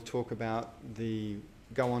 and we'll talk about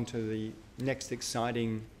go on to the next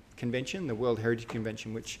exciting convention, the World Heritage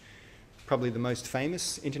Convention, which is probably the most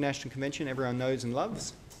famous international convention everyone knows and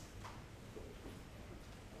loves.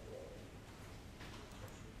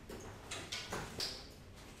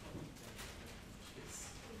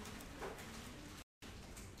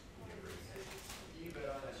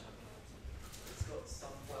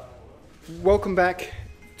 Welcome back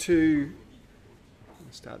to,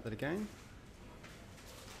 let's start that again.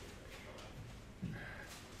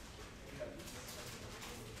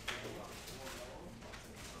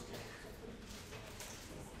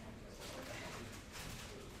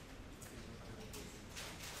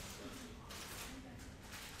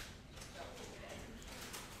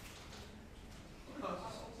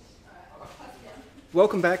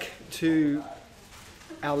 Welcome back to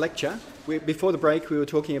our lecture. Before the break, we were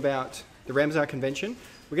talking about the Ramsar Convention.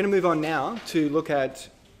 We're going to move on now to look at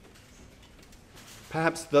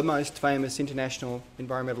perhaps the most famous international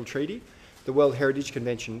environmental treaty, the World Heritage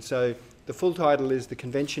Convention. So the full title is the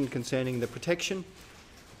Convention Concerning the Protection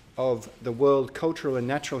of the World Cultural and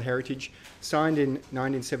Natural Heritage, signed in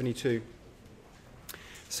 1972.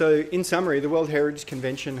 So in summary, the World Heritage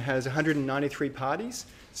Convention has 193 parties.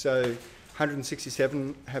 So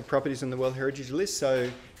 167 have properties on the World Heritage List. So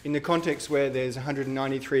in the context where there's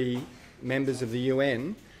 193 members of the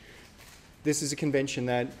UN, this is a convention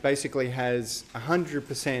that basically has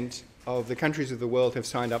 100% of the countries of the world have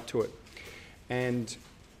signed up to it. And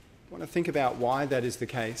I want to think about why that is the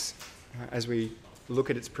case as we look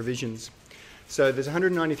at its provisions. So there's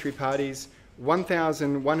 193 parties,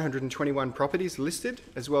 1,121 properties listed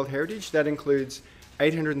as World Heritage. That includes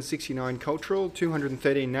 869 cultural,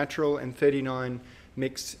 213 natural, and 39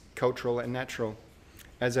 mixed cultural and natural,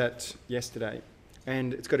 as at yesterday.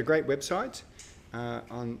 And it's got a great website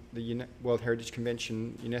on the World Heritage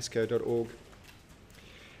Convention, unesco.org.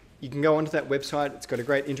 You can go onto that website. It's got a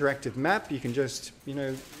great interactive map. You can just,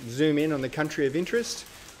 zoom in on the country of interest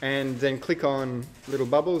and then click on little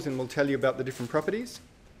bubbles and we'll tell you about the different properties.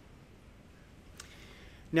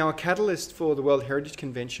 Now, a catalyst for the World Heritage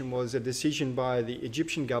Convention was a decision by the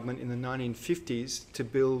Egyptian government in the 1950s to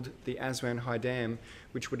build the Aswan High Dam,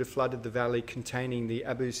 which would have flooded the valley containing the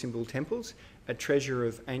Abu Simbel temples, a treasure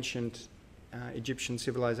of ancient Egyptian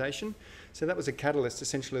civilization. So that was a catalyst,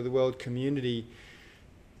 essentially. The world community,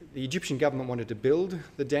 the Egyptian government wanted to build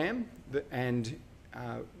the dam, and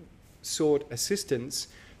sought assistance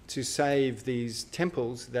to save these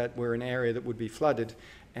temples that were an area that would be flooded,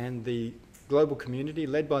 and the global community,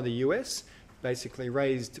 led by the US, basically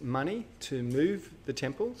raised money to move the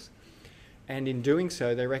temples, and in doing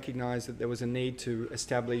so they recognised that there was a need to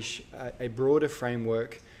establish a broader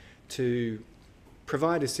framework to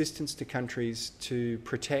provide assistance to countries to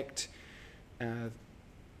protect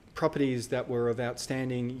properties that were of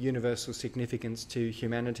outstanding universal significance to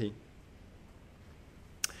humanity.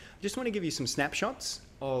 I just want to give you some snapshots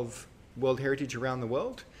of World Heritage around the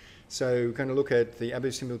world. So we're going to look at the Abu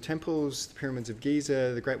Simbel temples, the pyramids of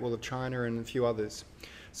Giza, the Great Wall of China, and a few others.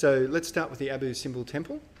 So let's start with the Abu Simbel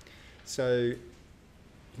temple. So you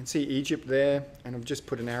can see Egypt there, and I've just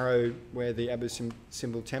put an arrow where the Abu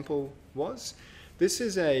Simbel temple was. This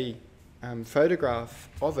is a photograph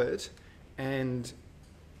of it, and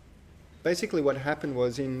basically what happened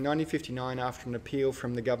was in 1959, after an appeal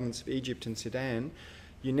from the governments of Egypt and Sudan,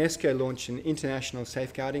 UNESCO launched an international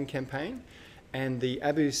safeguarding campaign, and the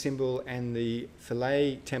Abu Simbel and the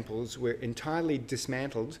Philae temples were entirely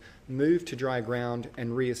dismantled, moved to dry ground,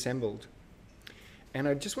 and reassembled. And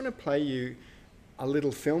I just want to play you a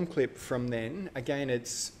little film clip from then. Again,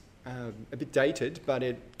 it's a bit dated, but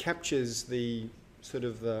it captures the sort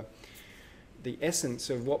of the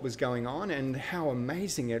essence of what was going on and how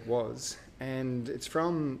amazing it was. And it's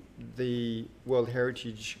from the World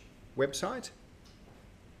Heritage website.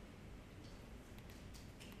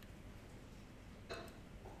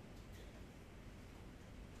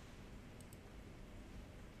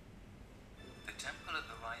 The Temple of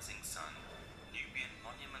the Rising Sun, Nubian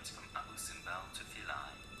monuments from Abu Simbel to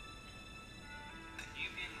Philae. The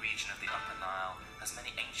Nubian region of the Upper Nile has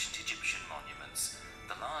many ancient Egyptian monuments.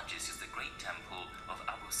 The largest is the Great Temple of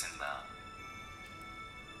Abu Simbel.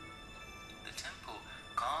 The temple,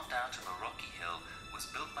 carved out of a rocky hill, was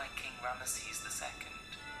built by King Ramesses II.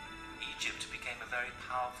 Egypt became a very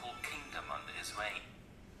powerful kingdom under his reign.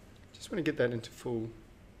 Just want to get that into full.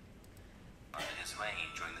 Under his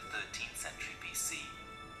reign during the 13th century BC.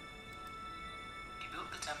 He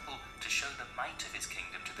built the temple to show the might of his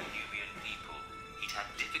kingdom to the Nubian people. He'd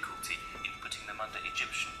had difficulty in putting them under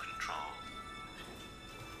Egyptian control.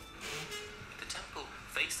 The temple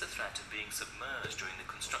faced the threat of being submerged during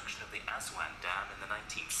the construction of the Aswan Dam in the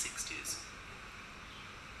 1960s.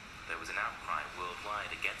 There was an outcry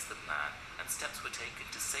worldwide against the plan, and steps were taken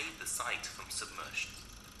to save the site from submersion.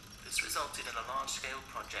 This resulted in a large-scale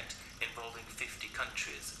project involving 50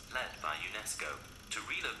 countries, led by UNESCO, to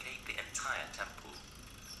relocate the entire temple.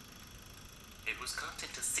 It was cut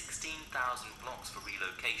into 16,000 blocks for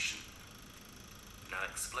relocation. No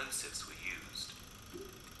explosives were used.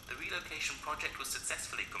 The relocation project was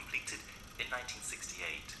successfully completed in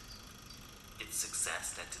 1968. Its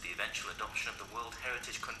success led to the eventual adoption of the World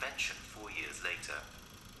Heritage Convention 4 years later.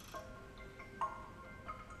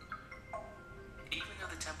 Even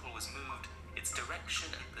though the temple was moved, its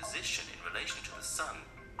direction and position in relation to the sun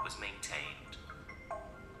was maintained.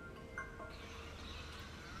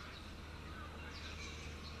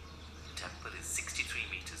 The temple is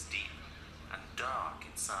 63 meters deep and dark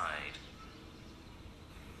inside.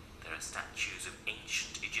 There are statues of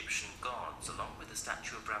ancient Egyptian gods along with the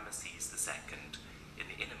statue of Ramesses II in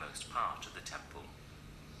the innermost part of the temple.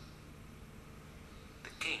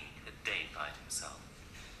 The king had deified himself.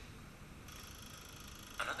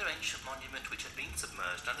 Another ancient monument which had been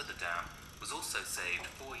submerged under the dam was also saved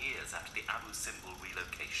 4 years after the Abu Simbel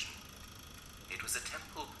relocation. It was a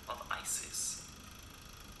temple of Isis.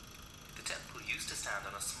 The temple used to stand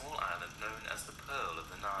on a small island known as the Pearl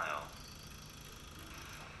of the Nile.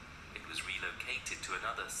 It was relocated to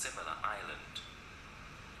another similar island.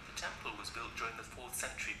 The temple was built during the 4th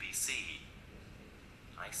century BC.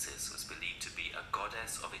 Isis was believed to be a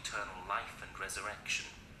goddess of eternal life and resurrection.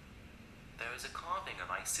 There is a carving of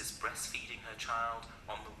Isis breastfeeding her child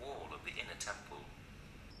on the wall of the inner temple.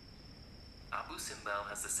 Abu Simbel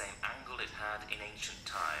has the same angle it had in ancient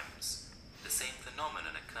times. The same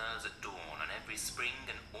phenomenon occurs at dawn on every spring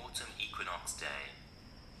and autumn equinox day.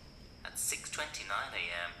 At 6:29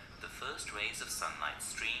 a.m., the first rays of sunlight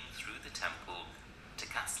stream through the temple to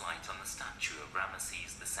cast light on the statue of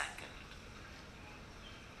Ramesses II.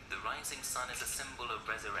 The rising sun is a symbol of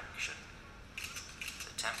resurrection.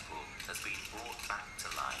 The temple has been brought back to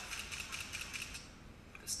life.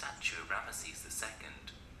 The statue of Ramesses II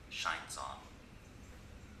shines on.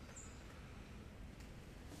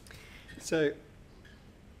 So,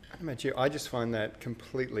 I don't know about you, I just find that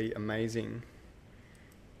completely amazing.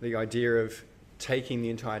 The idea of taking the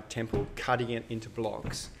entire temple, cutting it into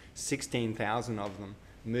blocks, 16,000 of them,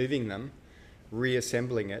 moving them,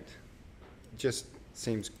 reassembling it, just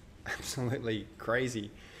seems absolutely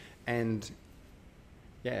crazy. And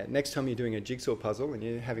yeah, next time you're doing a jigsaw puzzle and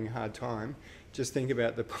you're having a hard time, just think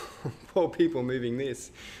about the poor people moving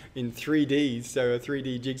this in 3D, so a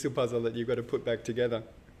 3D jigsaw puzzle that you've got to put back together.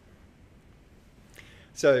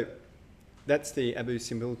 So that's the Abu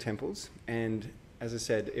Simbel temples, and as I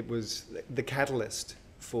said, it was the catalyst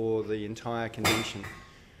for the entire convention.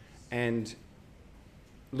 And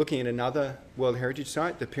looking at another World Heritage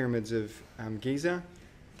Site, the pyramids of Giza,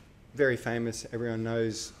 very famous, everyone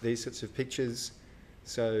knows these sorts of pictures.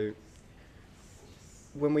 So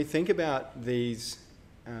when we think about these,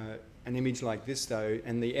 an image like this though,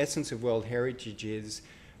 and the essence of World Heritage is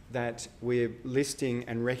that we're listing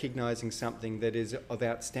and recognising something that is of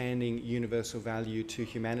outstanding universal value to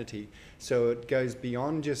humanity. So it goes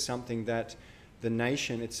beyond just something that the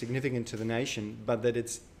nation, it's significant to the nation, but that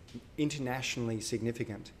it's internationally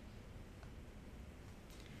significant.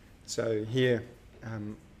 So here,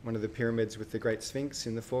 one of the pyramids with the Great Sphinx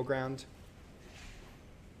in the foreground.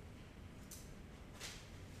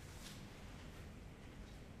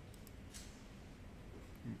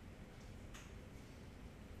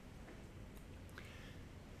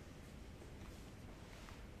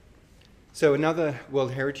 So another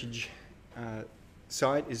World Heritage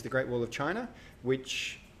site is the Great Wall of China,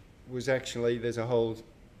 which was actually, there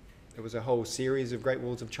was a whole series of Great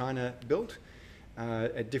Walls of China built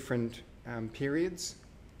at different periods.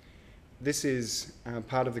 This is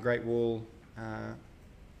part of the Great Wall,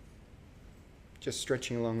 just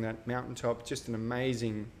stretching along that mountaintop, just an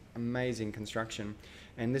amazing, amazing construction.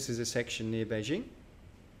 And this is a section near Beijing.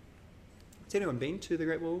 Has anyone been to the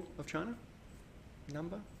Great Wall of China?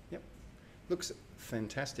 Number? Yep. Looks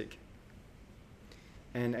fantastic.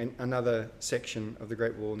 And another section of the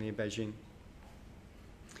Great Wall near Beijing.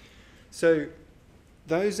 So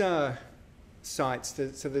those are sites,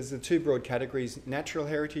 so there's the two broad categories, natural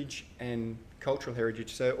heritage and cultural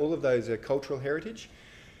heritage. So all of those are cultural heritage.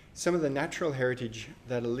 Some of the natural heritage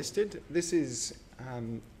that are listed, this is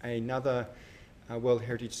another World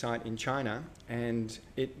Heritage Site in China, and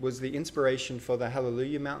it was the inspiration for the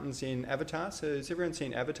Hallelujah Mountains in Avatar. So has everyone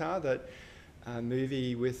seen Avatar, that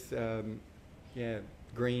movie with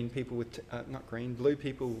green people with, not green, blue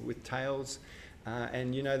people with tails?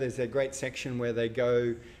 And you know, there's a great section where they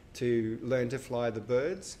go to learn to fly the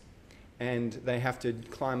birds, and they have to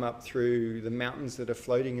climb up through the mountains that are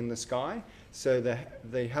floating in the sky. So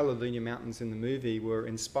the Hallelujah Mountains in the movie were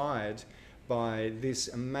inspired by this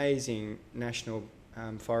amazing national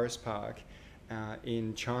forest park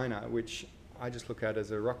in China, which I just look at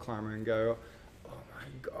as a rock climber and go, oh my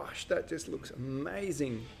gosh, that just looks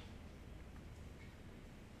amazing.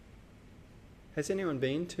 Has anyone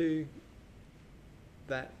been to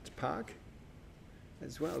that park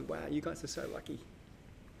as well? Wow, you guys are so lucky.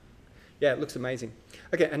 Yeah, it looks amazing.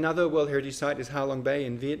 Okay, another World Heritage Site is Ha Long Bay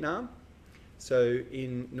in Vietnam. So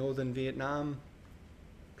in northern Vietnam,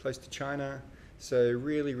 close to China. So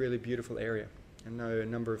really, really beautiful area. I know a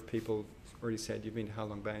number of people already said you've been to Ha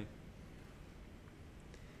Long Bay.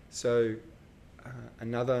 So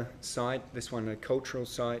another site, this one a cultural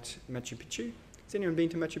site, Machu Picchu. Has anyone been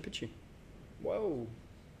to Machu Picchu? Whoa.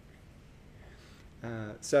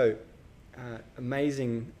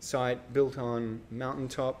 Amazing site built on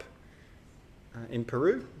mountaintop in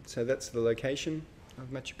Peru. So that's the location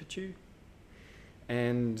of Machu Picchu.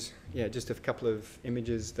 And yeah, just a couple of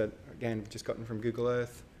images that, again, I've just gotten from Google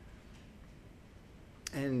Earth.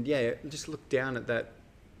 And yeah, just look down at that,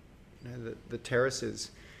 you know, the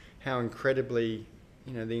terraces, how incredibly,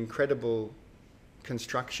 you know, the incredible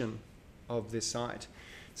construction of this site.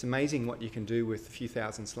 It's amazing what you can do with a few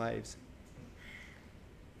thousand slaves.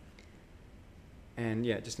 And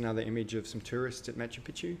yeah, just another image of some tourists at Machu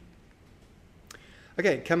Picchu.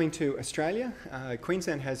 Okay, coming to Australia,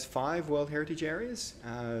 Queensland has 5 World Heritage Areas.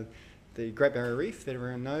 The Great Barrier Reef that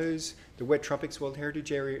everyone knows, the Wet Tropics World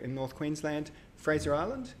Heritage Area in North Queensland, Fraser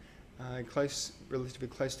Island, relatively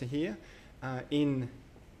close to here. In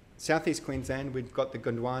southeast Queensland, we've got the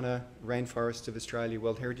Gondwana Rainforest of Australia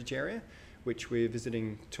World Heritage Area, which we're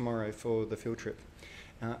visiting tomorrow for the field trip.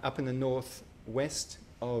 Up in the northwest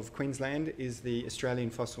of Queensland is the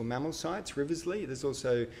Australian Fossil Mammal Sites, Riversley. There's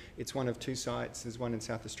also, it's one of 2 sites, there's one in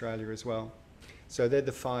South Australia as well. So they're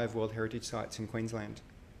the 5 World Heritage Sites in Queensland.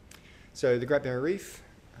 So the Great Barrier Reef,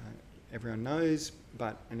 everyone knows,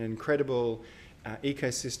 but an incredible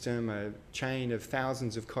ecosystem, a chain of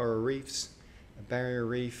thousands of coral reefs, a barrier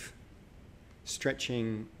reef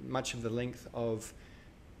stretching much of the length of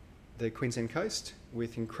the Queensland coast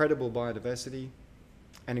with incredible biodiversity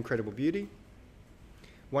and incredible beauty.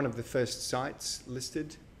 One of the first sites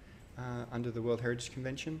listed under the World Heritage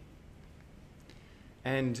Convention.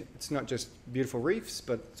 And it's not just beautiful reefs,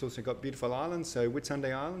 but it's also got beautiful islands. So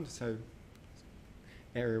Whitsunday Island, so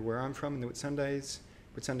area where I'm from in the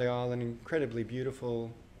Whitsunday Island, incredibly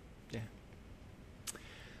beautiful. Yeah.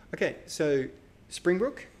 Okay, so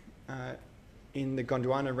Springbrook in the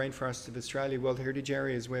Gondwana Rainforest of Australia World Heritage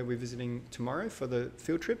Area is where we're visiting tomorrow for the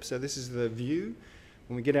field trip. So this is the view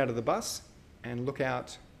when we get out of the bus and look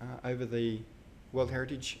out over the World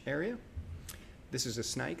Heritage Area. This is a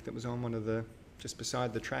snake that was on one of the, just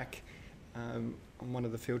beside the track on one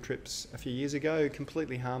of the field trips a few years ago,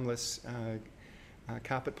 completely harmless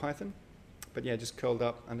carpet python. But yeah, just curled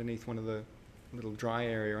up underneath one of the little dry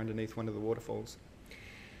area underneath one of the waterfalls.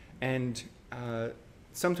 And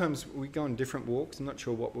sometimes we go on different walks. I'm not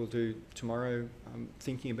sure what we'll do tomorrow. I'm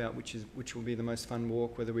thinking about which will be the most fun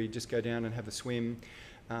walk, whether we just go down and have a swim.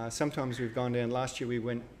 Sometimes we've gone down, last year we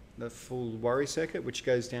went the full Warri circuit, which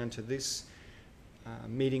goes down to this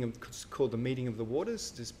it's called the Meeting of the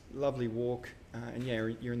Waters. This lovely walk, and yeah,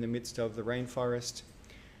 you're in the midst of the rainforest.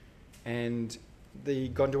 And the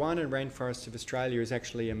Gondwana Rainforest of Australia is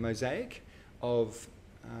actually a mosaic of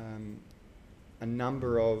a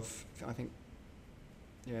number of,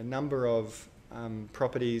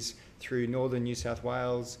 properties through northern New South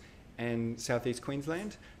Wales and southeast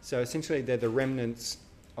Queensland. So essentially they're the remnants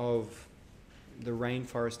of the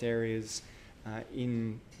rainforest areas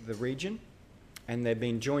in the region, and they've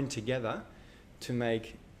been joined together to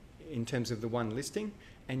make, in terms of the one listing,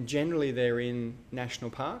 and generally they're in national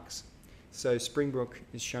parks. So Springbrook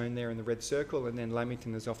is shown there in the red circle, and then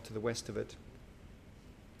Lamington is off to the west of it.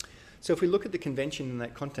 So if we look at the convention in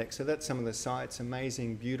that context, so that's some of the sites,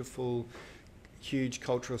 amazing, beautiful, huge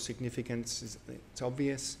cultural significance, it's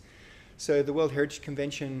obvious. So the World Heritage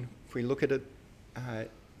Convention, if we look at it,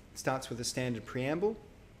 starts with a standard preamble.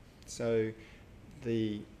 So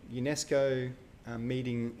the UNESCO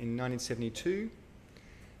meeting in 1972,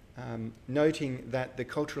 noting that the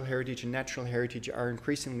cultural heritage and natural heritage are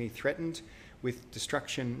increasingly threatened with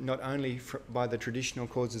destruction not only by the traditional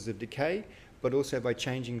causes of decay, but also by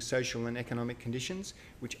changing social and economic conditions,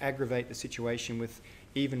 which aggravate the situation with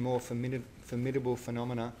even more formidable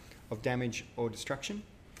phenomena of damage or destruction.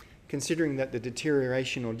 Considering that the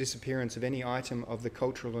deterioration or disappearance of any item of the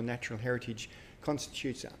cultural or natural heritage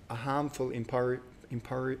constitutes a harmful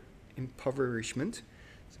impoverishment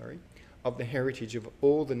of the heritage of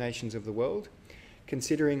all the nations of the world,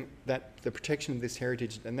 considering that the protection of this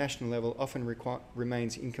heritage at the national level often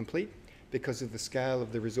remains incomplete because of the scale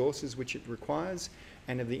of the resources which it requires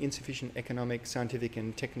and of the insufficient economic, scientific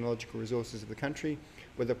and technological resources of the country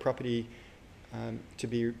where the property to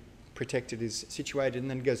be protected is situated, and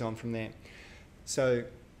then it goes on from there. So,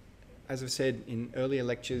 as I've said in earlier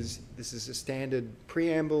lectures, this is a standard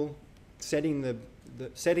preamble setting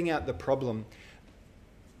out the problem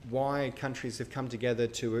why countries have come together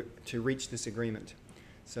to reach this agreement.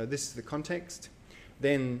 So this is the context.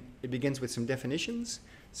 Then it begins with some definitions.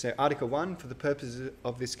 So Article 1, for the purposes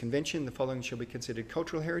of this convention, the following shall be considered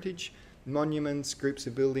cultural heritage: monuments, groups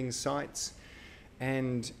of buildings, sites.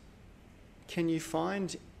 And can you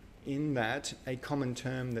find in that a common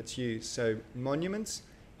term that's used? So monuments,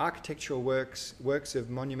 architectural works, works of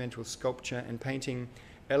monumental sculpture and painting,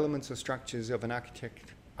 elements or structures of an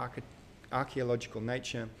archaeological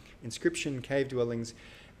nature, inscription, cave dwellings,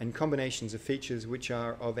 and combinations of features which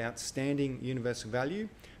are of outstanding universal value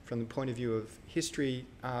from the point of view of history,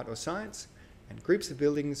 art or science, and groups of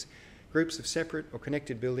buildings, groups of separate or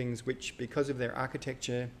connected buildings which, because of their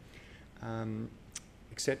architecture,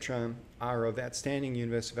 etc., are of outstanding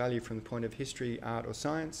universal value from the point of history, art or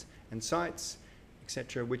science, and sites,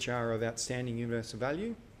 etc., which are of outstanding universal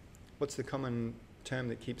value. What's the common term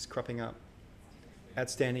that keeps cropping up?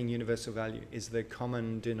 Outstanding universal value is the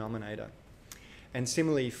common denominator. And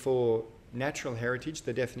similarly for natural heritage,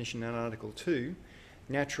 the definition in Article 2,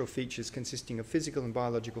 natural features consisting of physical and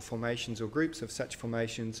biological formations or groups of such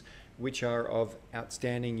formations which are of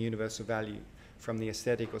outstanding universal value from the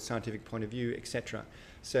aesthetic or scientific point of view, etc.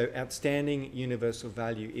 So outstanding universal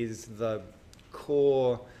value is the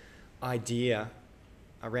core idea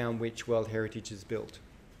around which World Heritage is built.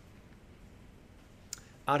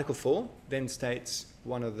 Article 4 then states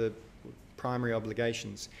one of the primary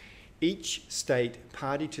obligations. Each state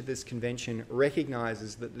party to this convention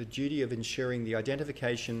recognises that the duty of ensuring the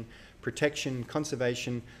identification, protection,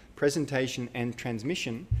 conservation, presentation and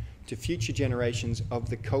transmission to future generations of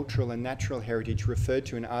the cultural and natural heritage referred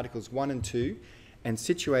to in Articles 1 and 2 and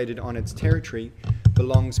situated on its territory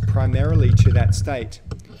belongs primarily to that state.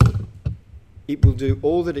 It will do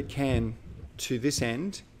all that it can to this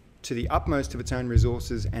end, to the utmost of its own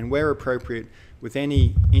resources and where appropriate with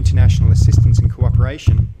any international assistance and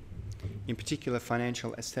cooperation in particular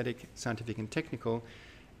financial, aesthetic, scientific and technical,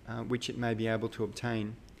 which it may be able to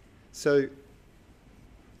obtain. So I'm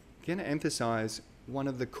going to emphasise one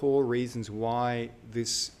of the core reasons why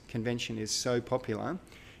this convention is so popular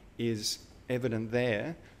is evident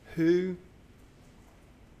there. Who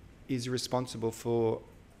is responsible for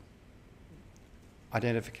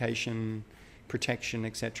identification, protection,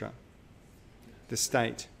 etc.? The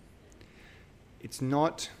state. It's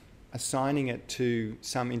not assigning it to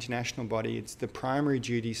some international body. It's the primary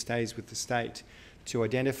duty stays with the state to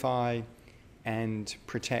identify and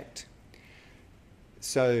protect.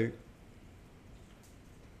 So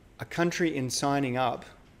a country in signing up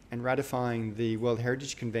and ratifying the World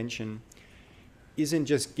Heritage Convention isn't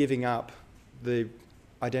just giving up the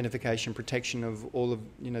identification, protection of all of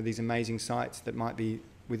these amazing sites that might be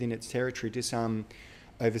within its territory to some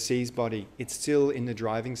overseas body. It's still in the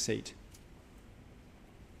driving seat.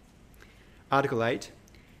 Article 8,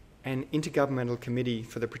 an intergovernmental committee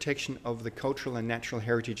for the protection of the cultural and natural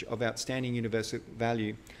heritage of outstanding universal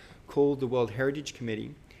value, called the World Heritage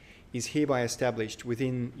Committee, is hereby established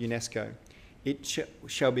within UNESCO. It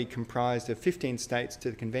shall be comprised of 15 states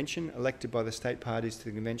to the convention, elected by the state parties to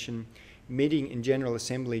the convention, meeting in General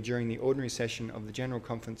Assembly during the ordinary session of the General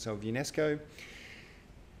Conference of UNESCO.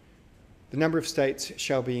 The number of states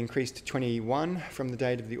shall be increased to 21 from the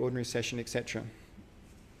date of the ordinary session, etc.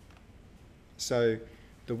 So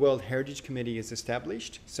the World Heritage Committee is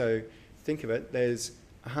established. So think of it, there's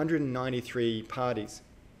 193 parties.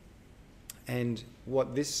 And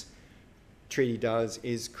what this treaty does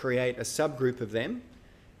is create a subgroup of them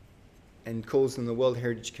and calls them the World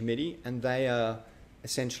Heritage Committee, and they are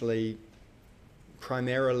essentially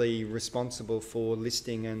primarily responsible for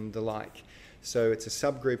listing and the like. So it's a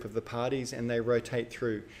subgroup of the parties and they rotate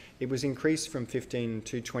through. It was increased from 15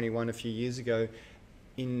 to 21 a few years ago.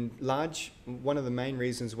 One of the main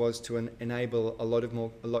reasons was to enable a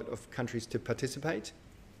lot of countries to participate.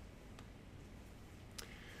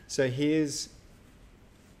 So here's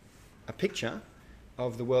a picture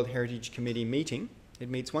of the World Heritage Committee meeting. It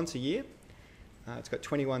meets once a year. It's got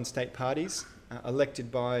 21 state parties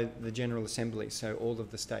elected by the General Assembly, so all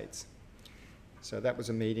of the states. So that was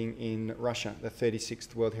a meeting in Russia, the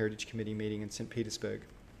 36th World Heritage Committee meeting in St. Petersburg.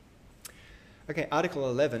 Okay, Article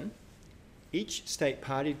 11. Each state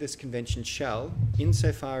party to this convention shall,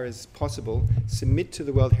 insofar as possible, submit to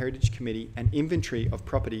the World Heritage Committee an inventory of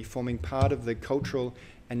property forming part of the cultural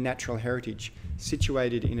and natural heritage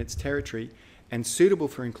situated in its territory and suitable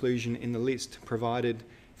for inclusion in the list provided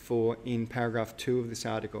for in paragraph 2 of this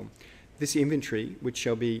article. This inventory, which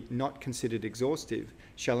shall be not considered exhaustive,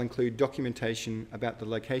 shall include documentation about the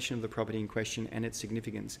location of the property in question and its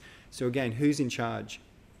significance. So again, who's in charge?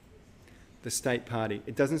 The state party.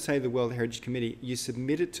 It doesn't say the World Heritage Committee. You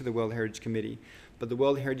submit it to the World Heritage Committee, but the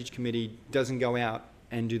World Heritage Committee doesn't go out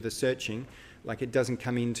and do the searching. Like, it doesn't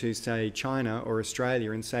come into, say, China or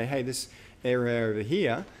Australia and say, hey, this area over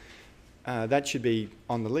here, that should be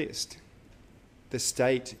on the list. The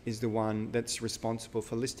state is the one that's responsible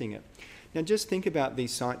for listing it. Now just think about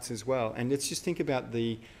these sites as well, and let's just think about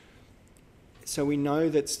so we know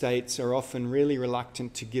that states are often really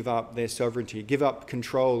reluctant to give up their sovereignty, give up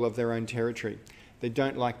control of their own territory. They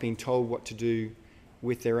don't like being told what to do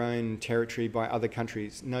with their own territory by other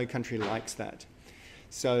countries. No country likes that.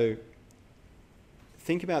 So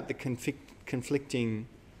think about the conflicting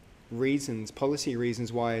reasons, policy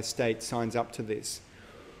reasons why a state signs up to this.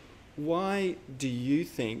 Why do you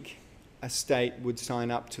think a state would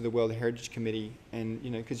sign up to the World Heritage Committee and,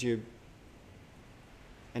 because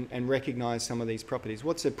and recognise some of these properties?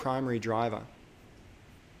 What's the primary driver?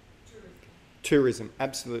 Tourism,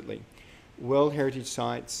 absolutely. World Heritage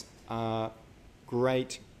sites are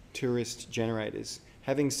great tourist generators.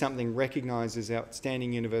 Having something recognised as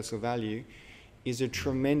outstanding universal value is a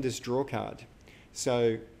tremendous draw card.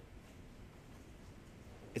 So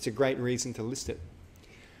it's a great reason to list it.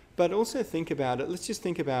 But also think about it, let's just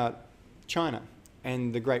think about China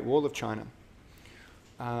and the Great Wall of China.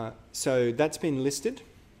 So that's been listed,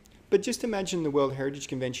 but just imagine the World Heritage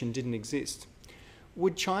Convention didn't exist.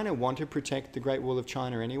 Would China want to protect the Great Wall of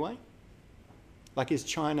China anyway? Like, is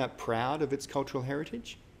China proud of its cultural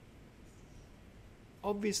heritage?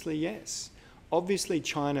 Obviously, yes. Obviously,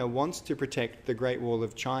 China wants to protect the Great Wall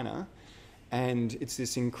of China, and it's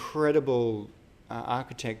this incredible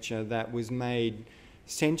architecture that was made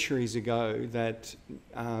centuries ago that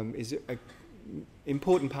is an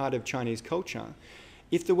important part of Chinese culture.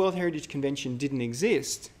 If the World Heritage Convention didn't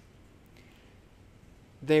exist,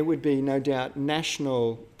 there would be no doubt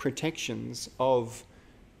national protections of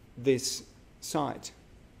this site.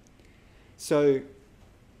 So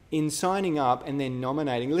in signing up and then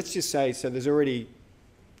nominating, let's just say, so there's already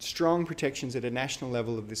strong protections at a national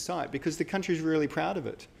level of this site because the country's really proud of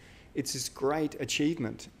it. It's this great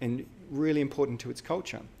achievement and really important to its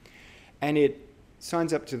culture. And it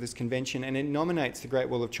signs up to this convention and it nominates the Great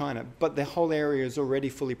Wall of China, but the whole area is already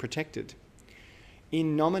fully protected.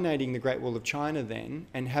 In nominating the Great Wall of China then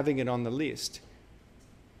and having it on the list,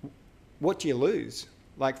 what do you lose?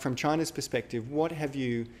 Like from China's perspective, what have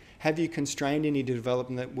you constrained any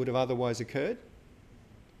development that would have otherwise occurred?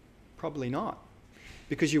 Probably not,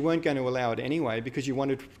 because you weren't going to allow it anyway because you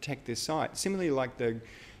wanted to protect this site. Similarly, like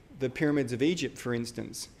the pyramids of Egypt, for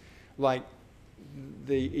instance, like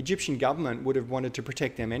the Egyptian government would have wanted to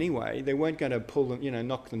protect them anyway. They weren't going to pull them,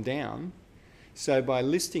 knock them down. So by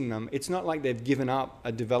listing them, it's not like they've given up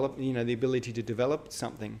the ability to develop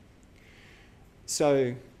something.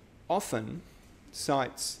 So often,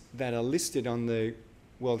 sites that are listed on the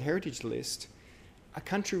World Heritage List, a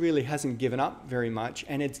country really hasn't given up very much,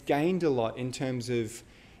 and it's gained a lot in terms of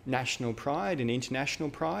national pride and international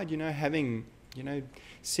pride. Having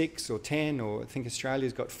 6 or 10, or I think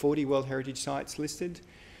Australia's got 40 World Heritage sites listed.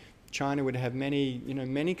 China would have many,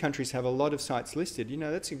 many countries have a lot of sites listed.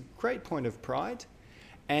 That's a great point of pride.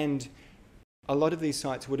 And a lot of these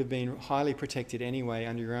sites would have been highly protected anyway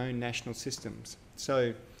under your own national systems.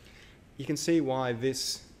 So you can see why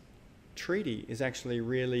this treaty is actually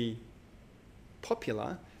really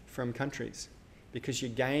popular from countries, because you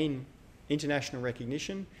gain international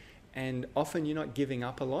recognition and often you're not giving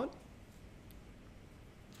up a lot.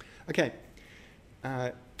 Okay,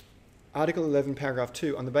 Article 11, Paragraph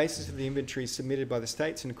 2. On the basis of the inventory submitted by the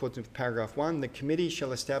states in accordance with Paragraph 1, the Committee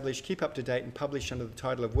shall establish, keep up to date and publish under the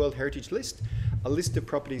title of World Heritage List a list of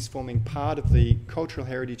properties forming part of the cultural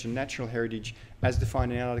heritage and natural heritage as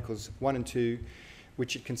defined in Articles 1 and 2,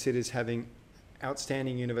 which it considers having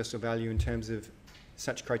outstanding universal value in terms of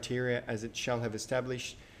such criteria as it shall have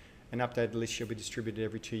established. An updated list shall be distributed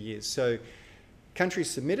every 2 years. So countries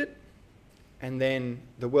submit it, and then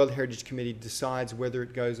the World Heritage Committee decides whether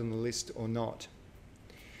it goes on the list or not.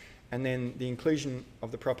 And then the inclusion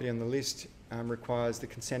of the property on the list requires the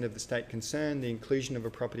consent of the state concerned. The inclusion of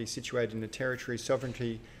a property situated in a territory,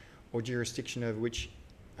 sovereignty or jurisdiction over which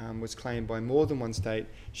was claimed by more than one state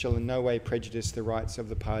shall in no way prejudice the rights of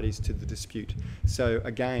the parties to the dispute. So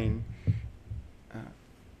again,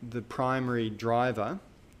 the primary driver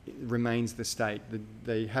remains the state.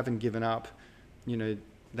 They haven't given up,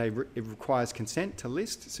 it requires consent to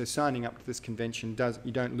list, so signing up to this convention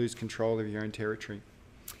you don't lose control of your own territory.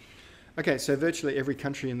 Okay, so virtually every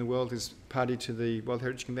country in the world is party to the World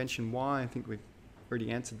Heritage Convention. Why? I think we've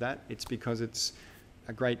already answered that. It's because it's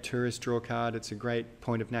a great tourist draw card, it's a great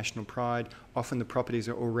point of national pride. Often the properties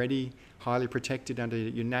are already highly protected under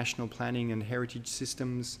your national planning and heritage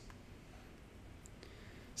systems.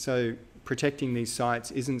 So protecting these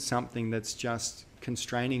sites isn't something that's just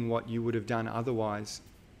constraining what you would have done otherwise.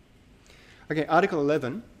 Okay, Article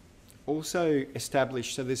 11 also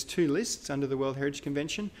established, so there's 2 lists under the World Heritage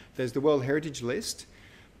Convention. There's the World Heritage List,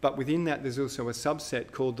 but within that there's also a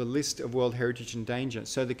subset called the List of World Heritage in Danger.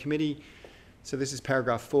 So the committee, so this is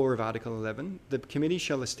paragraph 4 of Article 11, the committee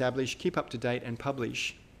shall establish, keep up to date and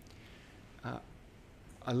publish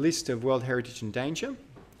a list of World Heritage in Danger,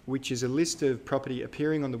 which is a list of property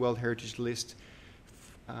appearing on the World Heritage List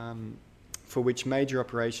for which major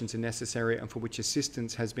operations are necessary and for which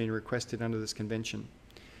assistance has been requested under this convention,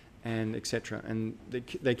 and etc. And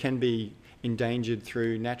they can be endangered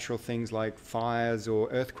through natural things like fires or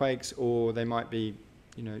earthquakes, or they might be,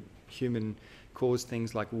 human-caused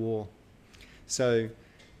things like war. So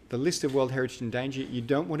the list of World Heritage in Danger you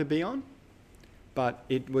don't want to be on, but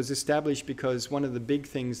it was established because one of the big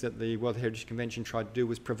things that the World Heritage Convention tried to do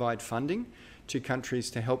was provide funding to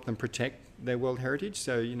countries to help them protect their world heritage.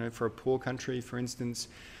 So, for a poor country, for instance,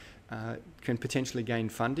 can potentially gain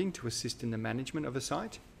funding to assist in the management of a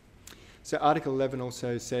site. So Article 11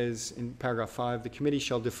 also says in paragraph 5, the committee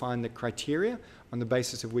shall define the criteria on the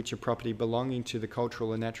basis of which a property belonging to the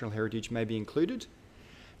cultural and natural heritage may be included.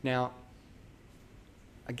 Now,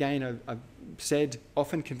 again, I've said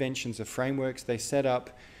often conventions are frameworks. They set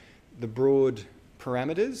up the broad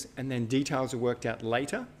parameters and then details are worked out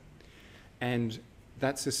later. And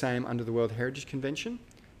that's the same under the World Heritage Convention.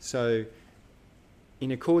 So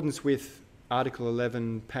in accordance with Article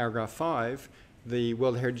 11, paragraph 5, the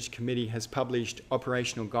World Heritage Committee has published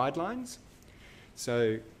operational guidelines.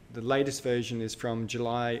 So the latest version is from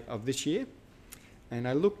July of this year. And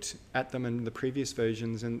I looked at them in the previous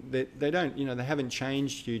versions, and they don't, they haven't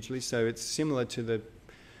changed hugely. So it's similar to the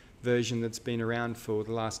version that's been around for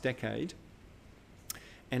the last decade.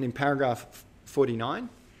 And in paragraph 49,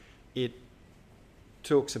 it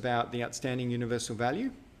talks about the outstanding universal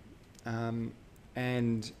value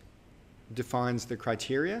and defines the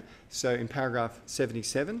criteria. So in paragraph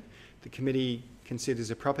 77, the committee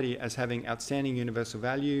considers a property as having outstanding universal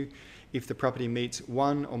value if the property meets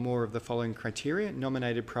one or more of the following criteria.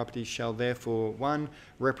 Nominated property shall therefore, 1,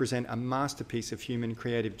 represent a masterpiece of human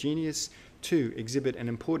creative genius, 2, exhibit an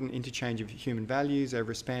important interchange of human values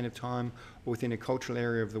over a span of time or within a cultural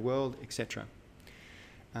area of the world, etc.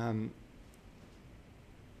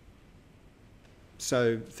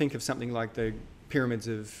 So think of something like the pyramids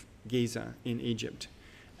of Giza in Egypt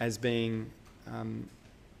as being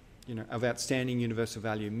of outstanding universal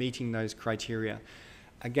value, meeting those criteria.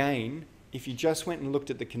 Again, if you just went and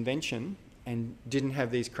looked at the convention and didn't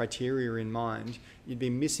have these criteria in mind, you'd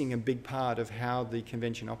be missing a big part of how the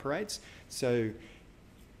convention operates. So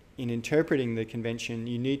in interpreting the convention,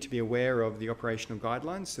 you need to be aware of the operational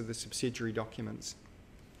guidelines, so the subsidiary documents.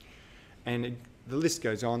 And the list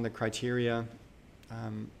goes on, the criteria.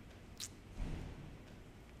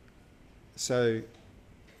 So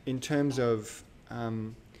in terms of, I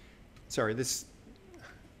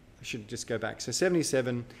should just go back. So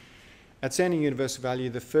 77, outstanding universal value.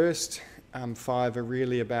 The first 5 are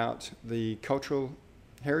really about the cultural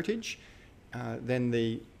heritage. Then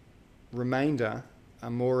the remainder are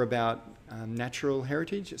more about natural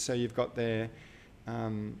heritage. So you've got there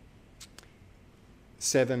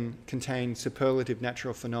 7 contain superlative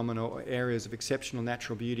natural phenomena or areas of exceptional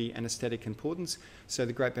natural beauty and aesthetic importance. So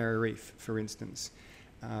the Great Barrier Reef, for instance.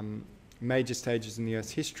 Major stages in the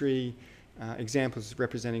Earth's history, examples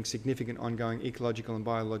representing significant ongoing ecological and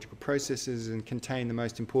biological processes, and contain the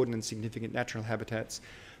most important and significant natural habitats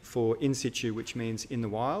for in situ, which means in the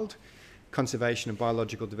wild, conservation of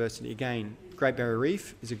biological diversity. Again, Great Barrier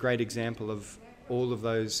Reef is a great example of all of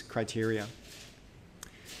those criteria.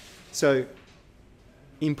 So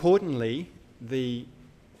importantly, the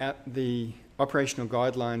operational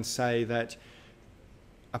guidelines say that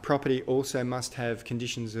a property also must have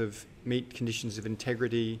meet conditions of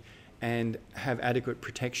integrity and have adequate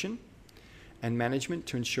protection and management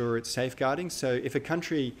to ensure its safeguarding. So if a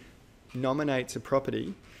country nominates a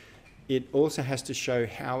property, it also has to show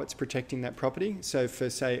how it's protecting that property. So for,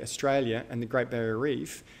 say, Australia and the Great Barrier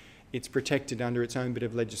Reef, it's protected under its own bit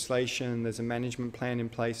of legislation. There's a management plan in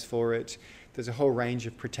place for it. There's a whole range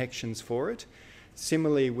of protections for it.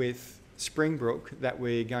 Similarly with Springbrook that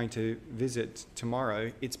we're going to visit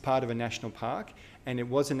tomorrow, it's part of a national park, and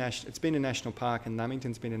it's been a national park, and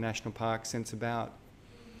Lamington's been a national park since about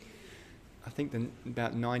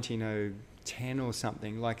 1910 or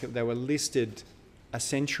something. Like, they were listed a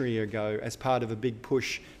century ago as part of a big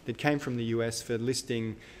push that came from the US for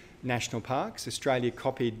listing national parks. Australia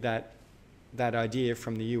copied that idea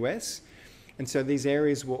from the US, and so these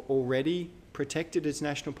areas were already protected as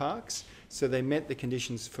national parks, so they met the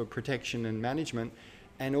conditions for protection and management.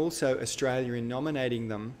 And also Australia, in nominating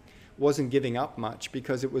them, wasn't giving up much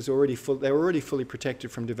because it was already they were already fully protected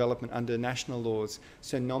from development under national laws.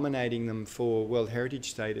 So nominating them for World Heritage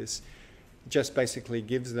status just basically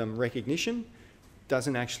gives them recognition,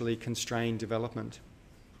 doesn't actually constrain development.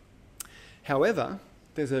 However,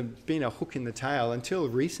 there's been a hook in the tail. Until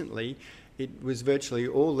recently, it was virtually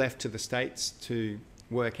all left to the states to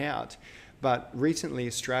work out. But recently,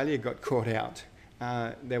 Australia got caught out.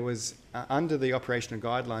 There was, under the operational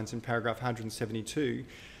guidelines in paragraph 172,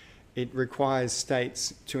 it requires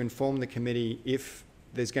states to inform the committee if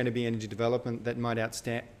there's going to be any development that might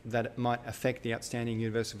affect the outstanding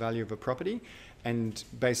universal value of a property, and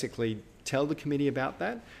basically tell the committee about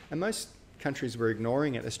that. And most countries were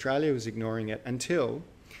ignoring it. Australia was ignoring it until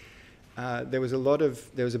there was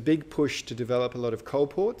a big push to develop a lot of coal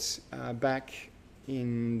ports back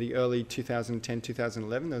in the early 2010,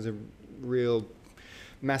 2011. There was a real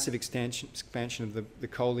massive expansion of the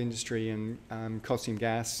coal industry and coal seam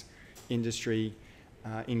gas industry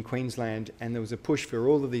in Queensland, and there was a push for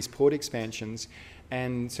all of these port expansions,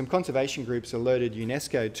 and some conservation groups alerted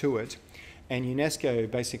UNESCO to it, and UNESCO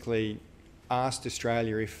basically asked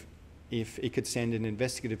Australia if it could send an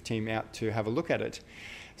investigative team out to have a look at it.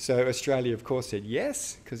 So Australia, of course, said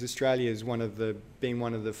yes, because Australia is being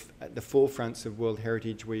one of the forefronts of World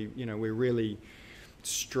Heritage. We're really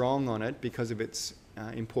strong on it because of its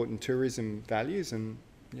important tourism values, and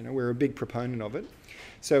we're a big proponent of it.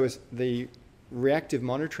 So as the reactive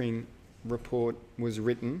monitoring report was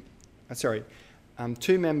written,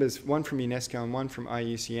 two members, one from UNESCO and one from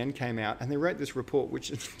IUCN, came out, and they wrote this report, which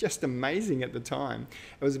is just amazing at the time.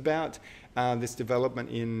 It was about this development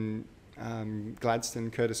in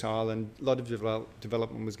Gladstone, Curtis Island. A lot of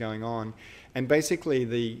development was going on, and basically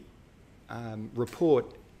the report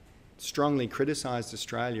strongly criticised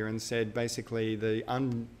Australia and said basically the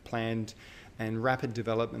unplanned and rapid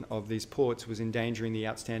development of these ports was endangering the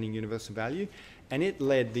outstanding universal value. And it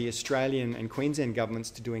led the Australian and Queensland governments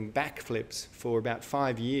to doing backflips for about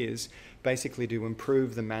 5 years, basically to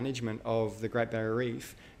improve the management of the Great Barrier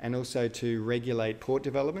Reef and also to regulate port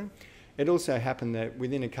development. It also happened that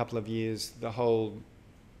within a couple of years, the whole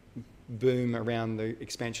boom around the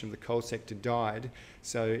expansion of the coal sector died.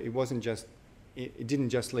 So it wasn't just, it didn't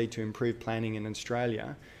just lead to improved planning in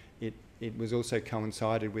Australia. It was also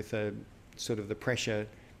coincided with a sort of the pressure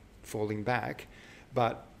falling back.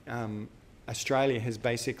 But Australia has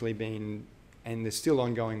basically been, and there's still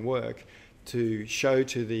ongoing work, to show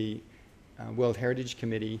to the World Heritage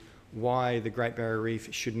Committee why the Great Barrier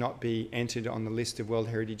Reef should not be entered on the list of World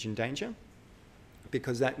Heritage in danger.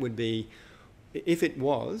 Because that would be, if it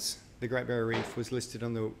was, the Great Barrier Reef was listed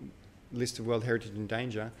on the list of World Heritage in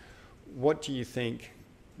danger, what do you think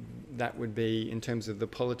that would be in terms of the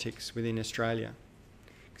politics within Australia?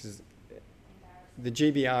 Because the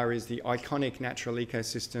GBR is the iconic natural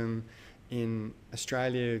ecosystem in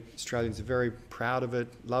Australia. Australians are very proud of it,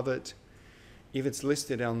 love it. If it's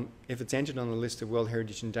entered on the list of World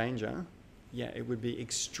Heritage in danger, yeah, it would be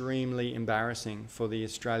extremely embarrassing for the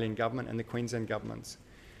Australian government and the Queensland governments.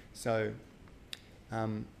 So,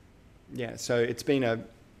 yeah, so it's been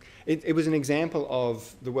it was an example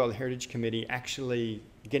of the World Heritage Committee actually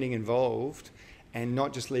getting involved and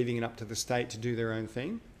not just leaving it up to the state to do their own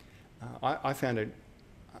thing. I found it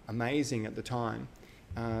amazing at the time.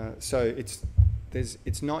 So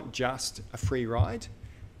it's not just a free ride,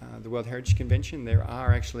 the World Heritage Convention. There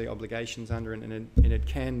are actually obligations under it, and it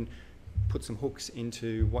can put some hooks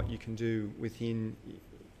into what you can do within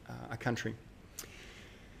a country.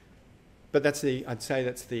 But I'd say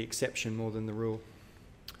that's the exception more than the rule.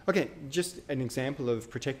 Okay, just an example of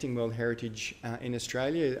protecting World Heritage in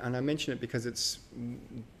Australia, and I mention it because it's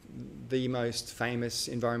the most famous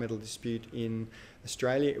environmental dispute in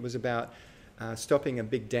Australia. It was about stopping a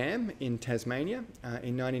big dam in Tasmania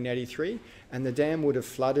in 1983, and the dam would have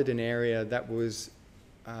flooded an area that was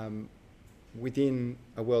within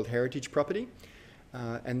a World Heritage property,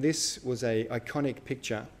 and this was an iconic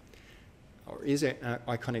picture, or is an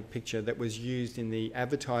iconic picture that was used in the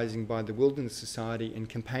advertising by the Wilderness Society in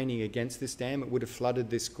campaigning against this dam. It would have flooded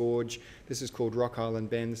this gorge. This is called Rock Island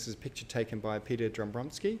Bend. This is a picture taken by Peter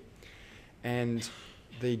Dombrowski. And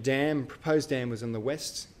the dam, proposed dam, was on the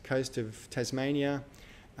west coast of Tasmania.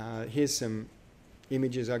 Here's some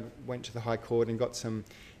images. I went to the High Court and got some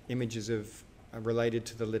images of related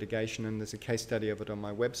to the litigation, and there's a case study of it on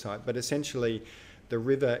my website. But essentially, the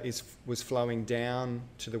river was flowing down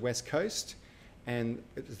to the west coast, and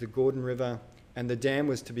it was the Gordon River, and the dam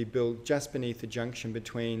was to be built just beneath the junction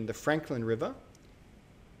between the Franklin River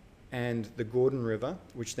and the Gordon River,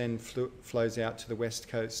 which then flows out to the west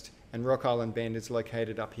coast. And Rock Island Bend is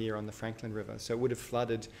located up here on the Franklin River. So it would have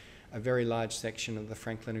flooded a very large section of the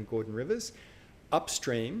Franklin and Gordon Rivers.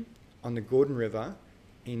 Upstream on the Gordon River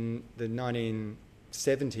in the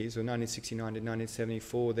 1970s, or 1969 to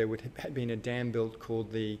 1974, there had been a dam built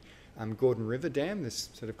called the Gordon River Dam, this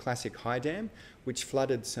sort of classic high dam, which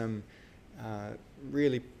flooded some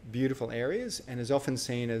really beautiful areas and is often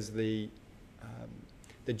seen as the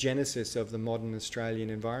genesis of the modern Australian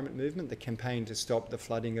environment movement, the campaign to stop the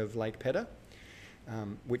flooding of Lake Pedder,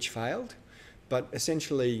 which failed. But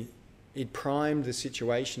essentially, it primed the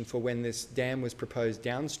situation for when this dam was proposed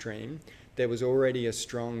downstream. There was already a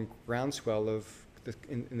strong groundswell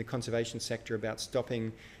in the conservation sector about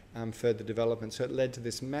stopping further development. So it led to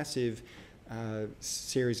this massive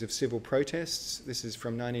series of civil protests. This is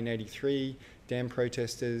from 1983, dam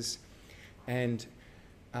protesters. And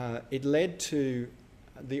it led to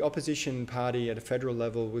the opposition party at a federal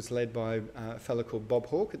level was led by a fellow called Bob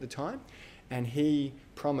Hawke at the time. And he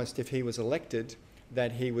promised, if he was elected,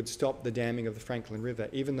 that he would stop the damming of the Franklin River,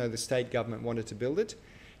 even though the state government wanted to build it.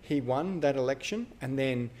 He won that election, and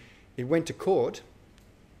then it went to court,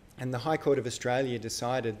 and the High Court of Australia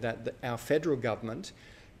decided that our federal government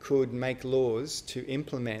could make laws to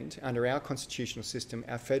implement, under our constitutional system,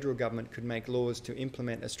 our federal government could make laws to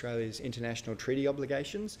implement Australia's international treaty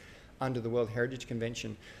obligations under the World Heritage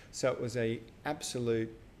Convention. So it was an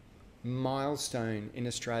absolute milestone in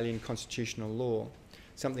Australian constitutional law,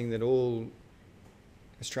 something that all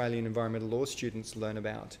Australian environmental law students learn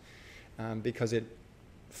about, because it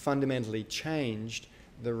fundamentally changed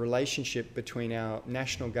the relationship between our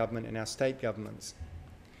national government and our state governments.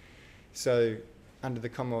 So under the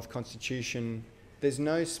Commonwealth Constitution, there's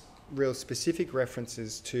no real specific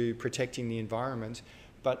references to protecting the environment,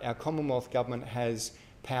 but our Commonwealth government has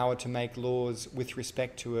power to make laws with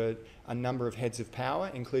respect to a number of heads of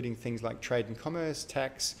power, including things like trade and commerce,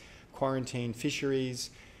 tax, quarantine, fisheries,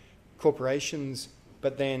 corporations,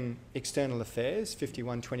 but then external affairs,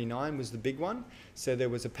 5129 was the big one. So there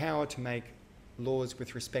was a power to make laws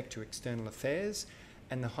with respect to external affairs,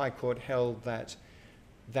 and the High Court held that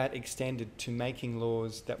that extended to making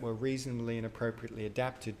laws that were reasonably and appropriately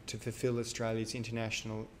adapted to fulfil Australia's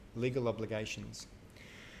international legal obligations.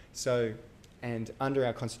 So, and under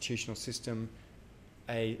our constitutional system,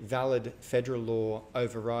 a valid federal law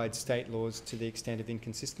overrides state laws to the extent of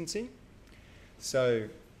inconsistency. So,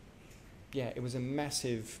 yeah, it was a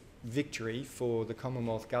massive victory for the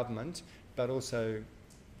Commonwealth government, but also,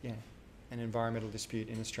 yeah, an environmental dispute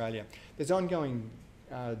in Australia. There's ongoing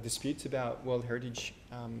disputes about World Heritage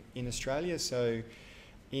in Australia. So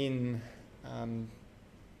in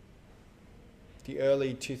the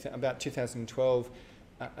early, about 2012,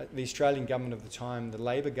 the Australian government of the time, the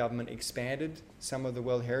Labor government, expanded some of the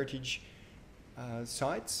World Heritage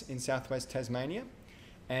sites in southwest Tasmania.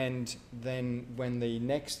 And then when the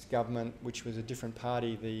next government, which was a different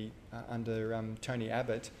party, under Tony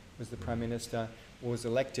Abbott was the Prime Minister, was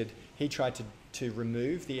elected, he tried to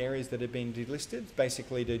remove the areas that had been delisted,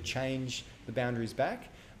 basically to change the boundaries back.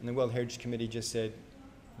 And the World Heritage Committee just said,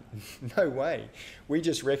 no way. We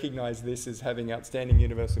just recognise this as having outstanding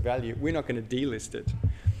universal value. We're not going to delist it.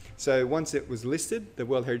 So once it was listed, the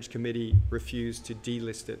World Heritage Committee refused to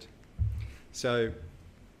delist it. So,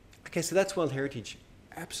 okay, so that's World Heritage.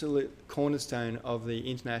 Absolute cornerstone of the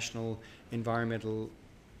international environmental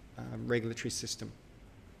regulatory system.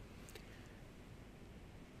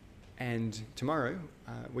 And tomorrow,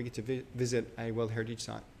 we get to visit a World Heritage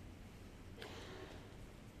site.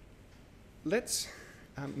 Let's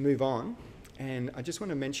move on, and I just want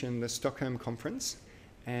to mention the Stockholm Conference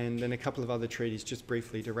and then a couple of other treaties just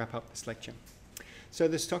briefly to wrap up this lecture. So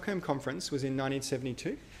the Stockholm Conference was in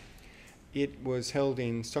 1972. It was held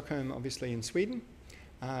in Stockholm, obviously in Sweden,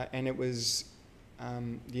 and it was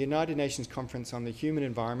the United Nations Conference on the Human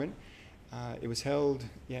Environment. It was held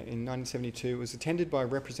in 1972. It was attended by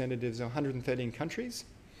representatives of 113 countries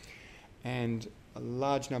and a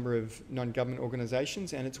large number of non-government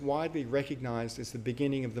organisations, and it's widely recognised as the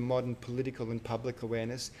beginning of the modern political and public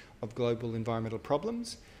awareness of global environmental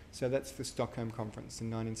problems. So that's the Stockholm Conference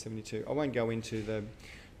in 1972. I won't go into the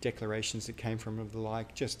declarations that came from it, the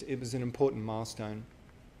like, just it was an important milestone.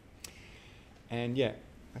 And yeah,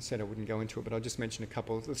 I said I wouldn't go into it, but I'll just mention a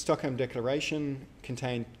couple. The Stockholm Declaration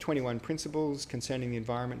contained 21 principles concerning the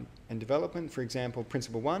environment and development. For example,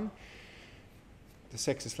 Principle 1, the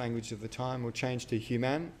sexist language of the time will change to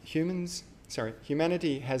humanity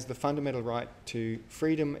has the fundamental right to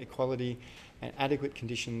freedom, equality, and adequate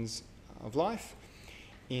conditions of life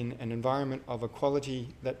in an environment of equality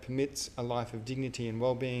that permits a life of dignity and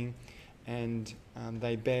well-being, and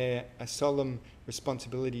they bear a solemn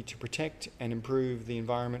responsibility to protect and improve the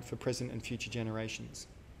environment for present and future generations.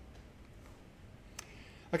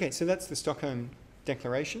 Okay, so that's the Stockholm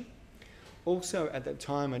Declaration. Also at that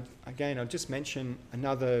time, again, I'll just mention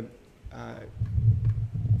another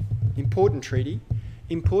important treaty.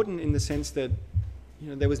 Important in the sense that,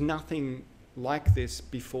 there was nothing like this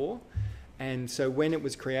before. And so when it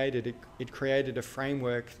was created, it created a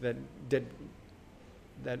framework that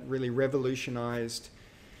really revolutionised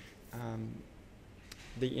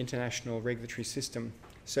the international regulatory system.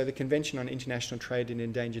 So the Convention on International Trade in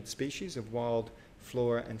Endangered Species of Wild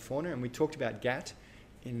Flora and Fauna, and we talked about GATT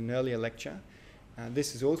in an earlier lecture.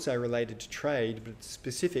 This is also related to trade, but it's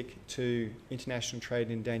specific to international trade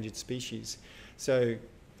in endangered species. So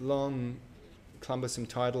long, cumbersome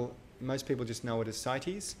title. Most people just know it as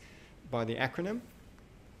CITES by the acronym.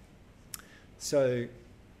 So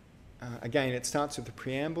again, it starts with the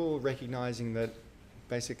preamble, recognising that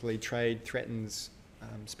basically trade threatens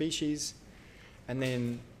species, and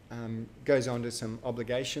then goes on to some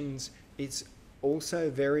obligations. It's also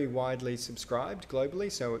very widely subscribed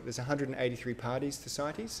globally, so there's 183 parties to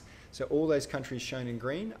CITES. So all those countries shown in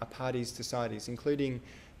green are parties to CITES, including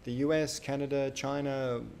the US, Canada,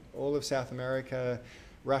 China, all of South America,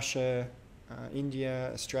 Russia, India,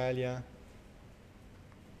 Australia.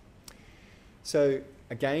 So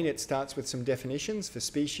again, it starts with some definitions for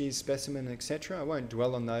species, specimen, etc. I won't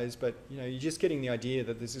dwell on those, but you're just getting the idea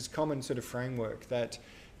that there's this common sort of framework that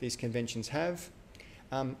these conventions have.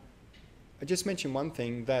 I just mentioned one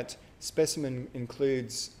thing, that specimen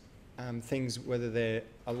includes things whether they're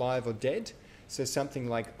alive or dead. So something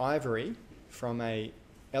like ivory from a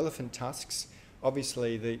elephant tusks,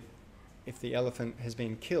 obviously if the elephant has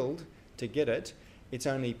been killed to get it, it's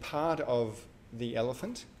only part of the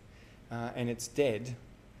elephant and it's dead,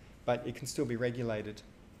 but it can still be regulated.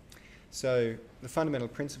 So the fundamental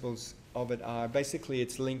principles of it are basically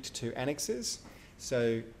it's linked to annexes.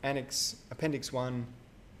 So Appendix 1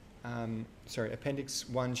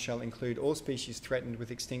 shall include all species threatened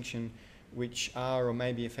with extinction which are or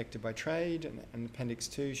may be affected by trade, and Appendix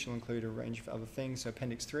 2 shall include a range of other things, so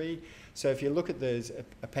Appendix 3. So if you look at those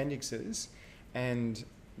appendixes, and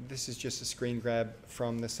this is just a screen grab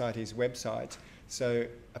from the CITES website, so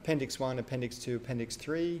Appendix 1, Appendix 2, Appendix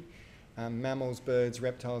 3, mammals, birds,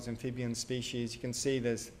 reptiles, amphibians, species, you can see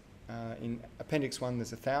there's, in Appendix 1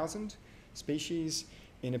 there's 1,000 species,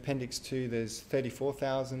 in Appendix 2 there's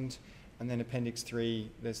 34,000, and then Appendix 3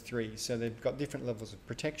 there's 3. So they've got different levels of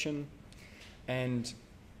protection. And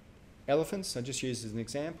elephants, I just used as an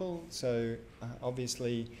example. So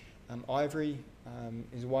obviously ivory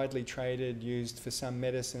is widely traded, used for some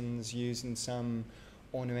medicines, used in some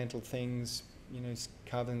ornamental things, you know,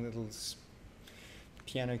 carving little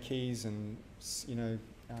piano keys and, you know,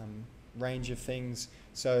 range of things.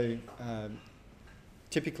 So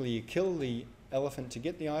typically you kill the elephant to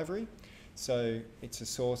get the ivory. So it's a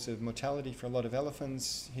source of mortality for a lot of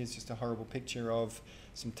elephants. Here's just a horrible picture of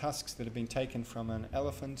some tusks that have been taken from an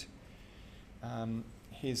elephant.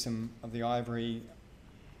 Here's some of the ivory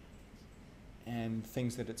and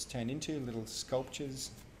things that it's turned into, little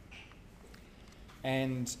sculptures.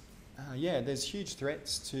 And yeah, there's huge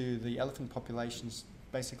threats to the elephant populations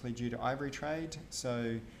basically due to ivory trade.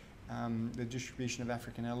 So the distribution of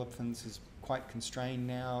African elephants is quite constrained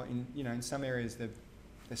now. In some areas they're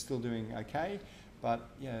still doing okay, but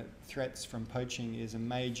yeah, threats from poaching is a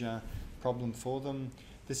major problem for them.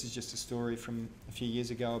 This is just a story from a few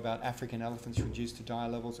years ago about African elephants reduced to dire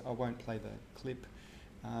levels. I won't play the clip.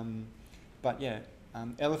 But yeah,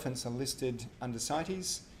 elephants are listed under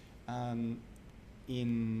CITES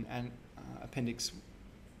in Appendix.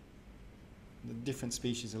 The different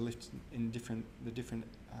species are listed in the different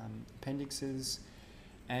appendixes.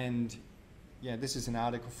 And yeah, this is an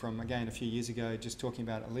article from, again, a few years ago, just talking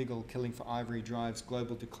about illegal killing for ivory drives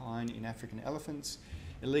global decline in African elephants.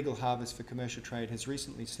 Illegal harvest for commercial trade has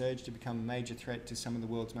recently surged to become a major threat to some of the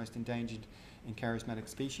world's most endangered and charismatic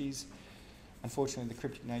species. Unfortunately, the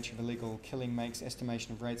cryptic nature of illegal killing makes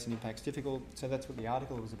estimation of rates and impacts difficult. So that's what the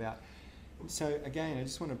article was about. So again, I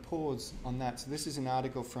just want to pause on that. So this is an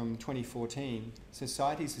article from 2014. So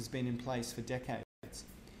CITES has been in place for decades,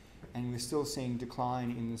 and we're still seeing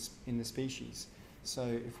decline in the species. So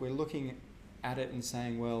if we're looking at it and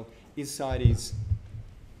saying, well, is CITES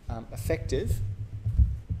effective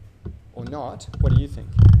or not? What do you think?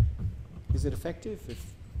 Is it effective? If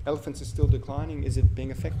elephants are still declining, is it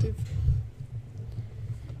being effective?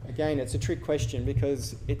 Again, it's a trick question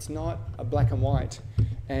because it's not a black and white.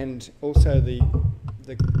 And also the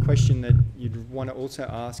question that you'd want to also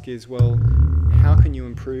ask is, well, how can you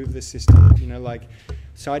improve the system? You know, like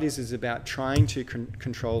CITES is about trying to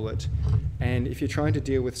control it. And if you're trying to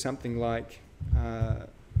deal with something like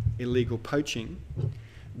illegal poaching,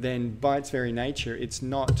 then by its very nature, it's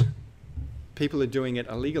not, people are doing it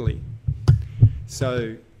illegally.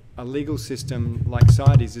 So a legal system like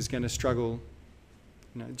CITES is going to struggle,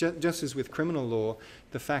 you know, just as with criminal law,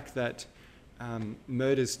 the fact that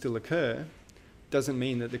murders still occur doesn't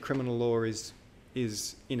mean that the criminal law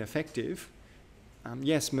is ineffective.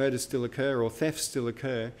 Yes, murders still occur or thefts still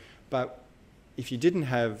occur, but if you didn't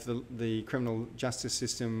have the criminal justice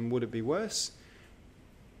system, would it be worse?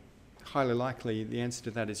 Highly likely the answer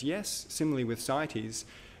to that is yes. Similarly with CITES,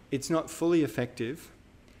 it's not fully effective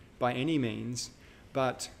by any means,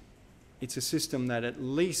 but it's a system that at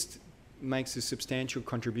least makes a substantial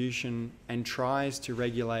contribution and tries to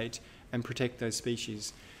regulate and protect those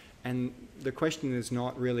species. And the question is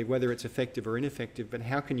not really whether it's effective or ineffective, but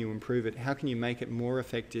how can you improve it? How can you make it more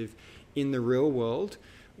effective in the real world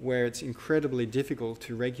where it's incredibly difficult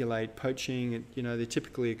to regulate poaching? You know, they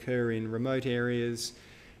typically occur in remote areas,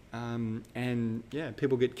 and yeah,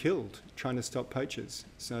 people get killed trying to stop poachers.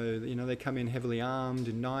 So, you know, they come in heavily armed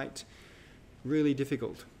at night, really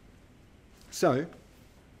difficult. So,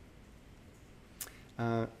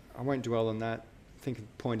 I won't dwell on that. I think the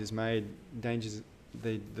point is made, dangers,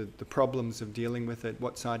 the problems of dealing with it,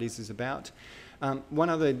 what CITES is about. One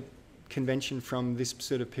other convention from this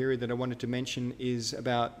sort of period that I wanted to mention is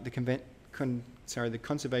about the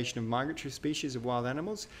conservation of migratory species of wild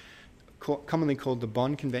animals, commonly called the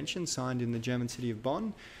Bonn Convention, signed in the German city of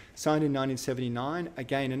Bonn, signed in 1979.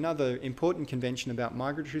 Again, another important convention about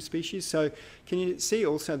migratory species. So can you see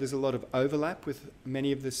also there's a lot of overlap with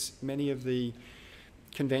many of the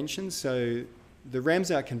conventions. So the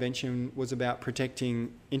Ramsar Convention was about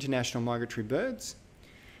protecting international migratory birds.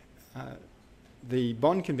 The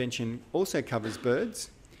Bonn Convention also covers birds,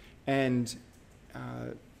 and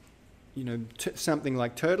something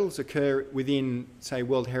like turtles occur within, say,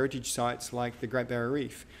 World Heritage sites like the Great Barrier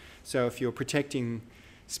Reef. So if you're protecting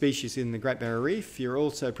species in the Great Barrier Reef, you're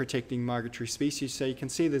also protecting migratory species. So you can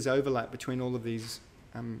see there's overlap between all of these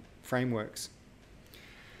frameworks.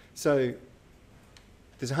 So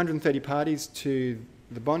there's 130 parties to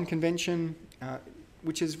the Bonn Convention,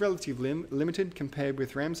 which is relatively limited compared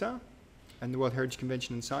with Ramsar and the World Heritage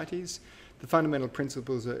Convention and CITES. The fundamental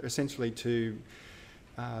principles are essentially to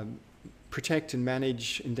protect and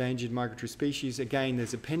manage endangered migratory species. Again,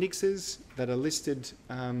 there's appendixes that are listed,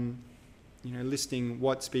 listing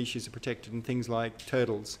what species are protected, and things like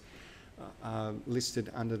turtles are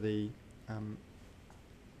listed under the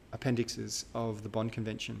appendixes of the Bonn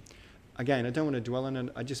Convention. Again, I don't want to dwell on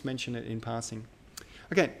it, I just mention it in passing.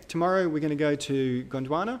 Okay, tomorrow we're going to go to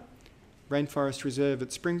Gondwana Rainforest Reserve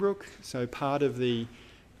at Springbrook, so part of the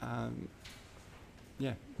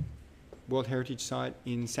World Heritage Site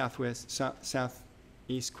in southeast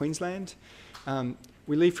Queensland.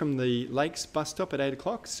 We leave from the Lakes bus stop at 8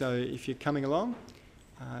 o'clock, so if you're coming along,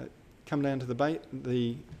 come down to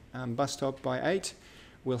the bus stop by 8.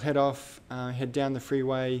 We'll head off, head down the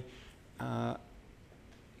freeway. We'll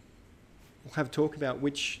have a talk about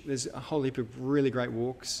there's a whole heap of really great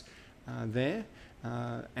walks there,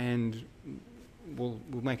 and we'll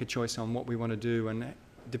make a choice on what we want to do, and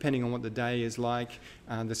depending on what the day is like,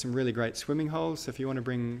 there's some really great swimming holes. So if you want to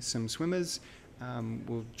bring some swimmers,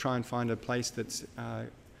 we'll try and find a place that's,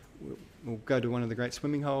 we'll go to one of the great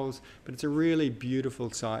swimming holes. But it's a really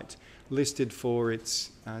beautiful site, listed for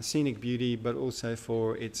its scenic beauty, but also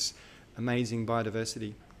for its amazing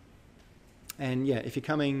biodiversity. And yeah, if you're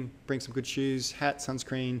coming, bring some good shoes, hat,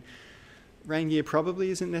 sunscreen. Rain gear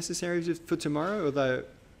probably isn't necessary for tomorrow, although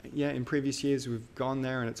yeah, in previous years we've gone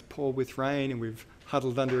there and it's poured with rain and we've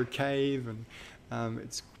huddled under a cave, and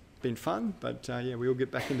it's been fun, but yeah, we all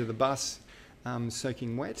get back into the bus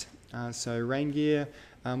soaking wet. So rain gear,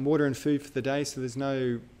 water and food for the day, so there's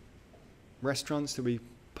no restaurants that we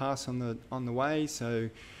pass on the way, so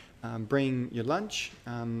bring your lunch,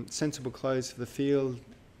 sensible clothes for the field,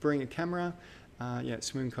 bring a camera,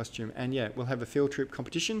 swim costume, and yeah, we'll have a field trip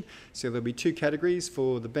competition. So there'll be 2 categories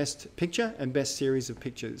for the best picture and best series of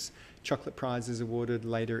pictures. Chocolate prizes awarded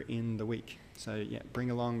later in the week. So yeah, bring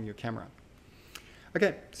along your camera.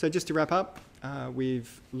 Okay, so just to wrap up,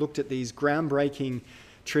 we've looked at these groundbreaking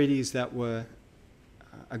treaties that were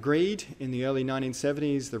agreed in the early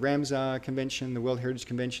 1970s, the Ramsar Convention, the World Heritage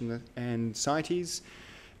Convention, and CITES.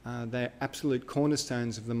 They're absolute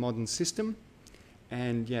cornerstones of the modern system.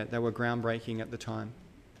 And yeah, they were groundbreaking at the time.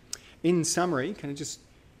 In summary, can I just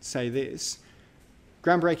say this?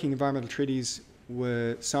 Groundbreaking environmental treaties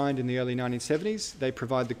were signed in the early 1970s. They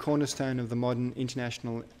provide the cornerstone of the modern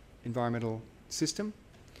international environmental system.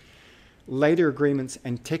 Later agreements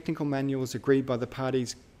and technical manuals agreed by the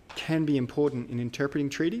parties can be important in interpreting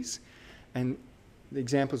treaties. And the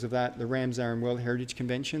examples of that, the Ramsar and World Heritage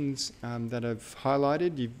Conventions that I've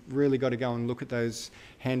highlighted, you've really got to go and look at those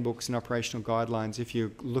handbooks and operational guidelines if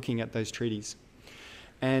you're looking at those treaties.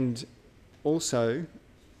 And also,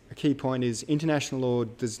 a key point is international law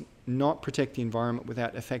does not protect the environment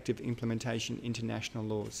without effective implementation into national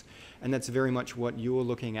laws. And that's very much what you're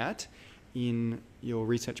looking at in your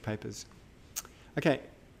research papers. Okay,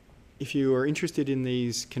 if you are interested in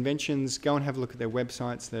these conventions, go and have a look at their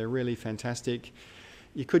websites. They're really fantastic.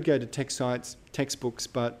 You could go to textbooks,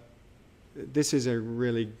 but this is a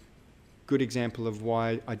really good example of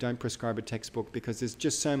why I don't prescribe a textbook, because there's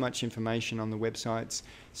just so much information on the websites,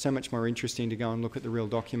 so much more interesting to go and look at the real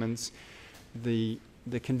documents. The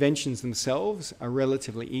conventions themselves are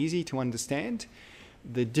relatively easy to understand.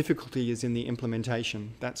 The difficulty is in the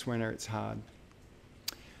implementation. That's when it's hard.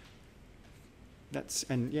 That's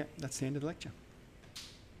the end of the lecture.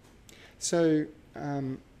 So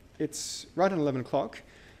it's right on 11 o'clock.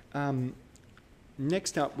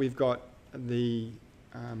 Next up, we've got the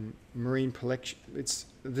marine collection.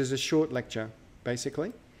 There's a short lecture,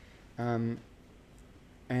 basically.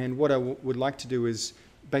 And what I would like to do is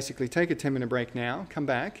basically take a 10-minute break now, come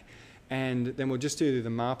back, and then we'll just do the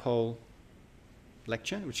MARPOL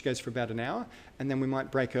lecture, which goes for about an hour, and then we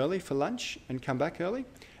might break early for lunch and come back early.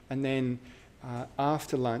 And then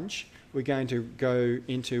after lunch, we're going to go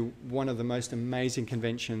into one of the most amazing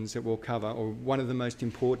conventions that we'll cover, or one of the most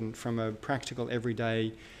important from a practical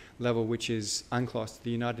everyday level, which is UNCLOS,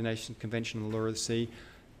 the United Nations Convention on the Law of the Sea.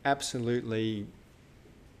 Absolutely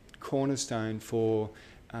cornerstone for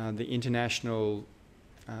the international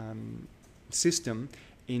system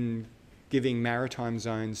in giving maritime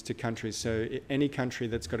zones to countries. So any country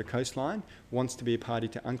that's got a coastline wants to be a party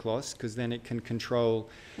to UNCLOS because then it can control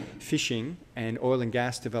fishing and oil and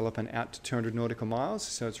gas development out to 200 nautical miles.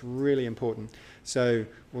 So it's really important. So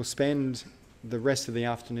we'll spend the rest of the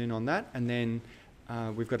afternoon on that, and then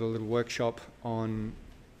we've got a little workshop on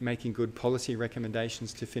making good policy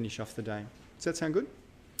recommendations to finish off the day. Does that sound good?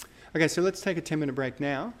 Okay, so let's take a 10-minute break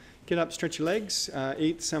now. Get up, stretch your legs,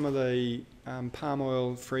 eat some of the palm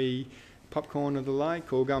oil-free popcorn or the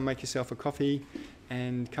like, or go and make yourself a coffee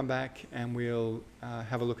and come back and we'll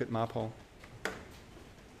have a look at MARPOL.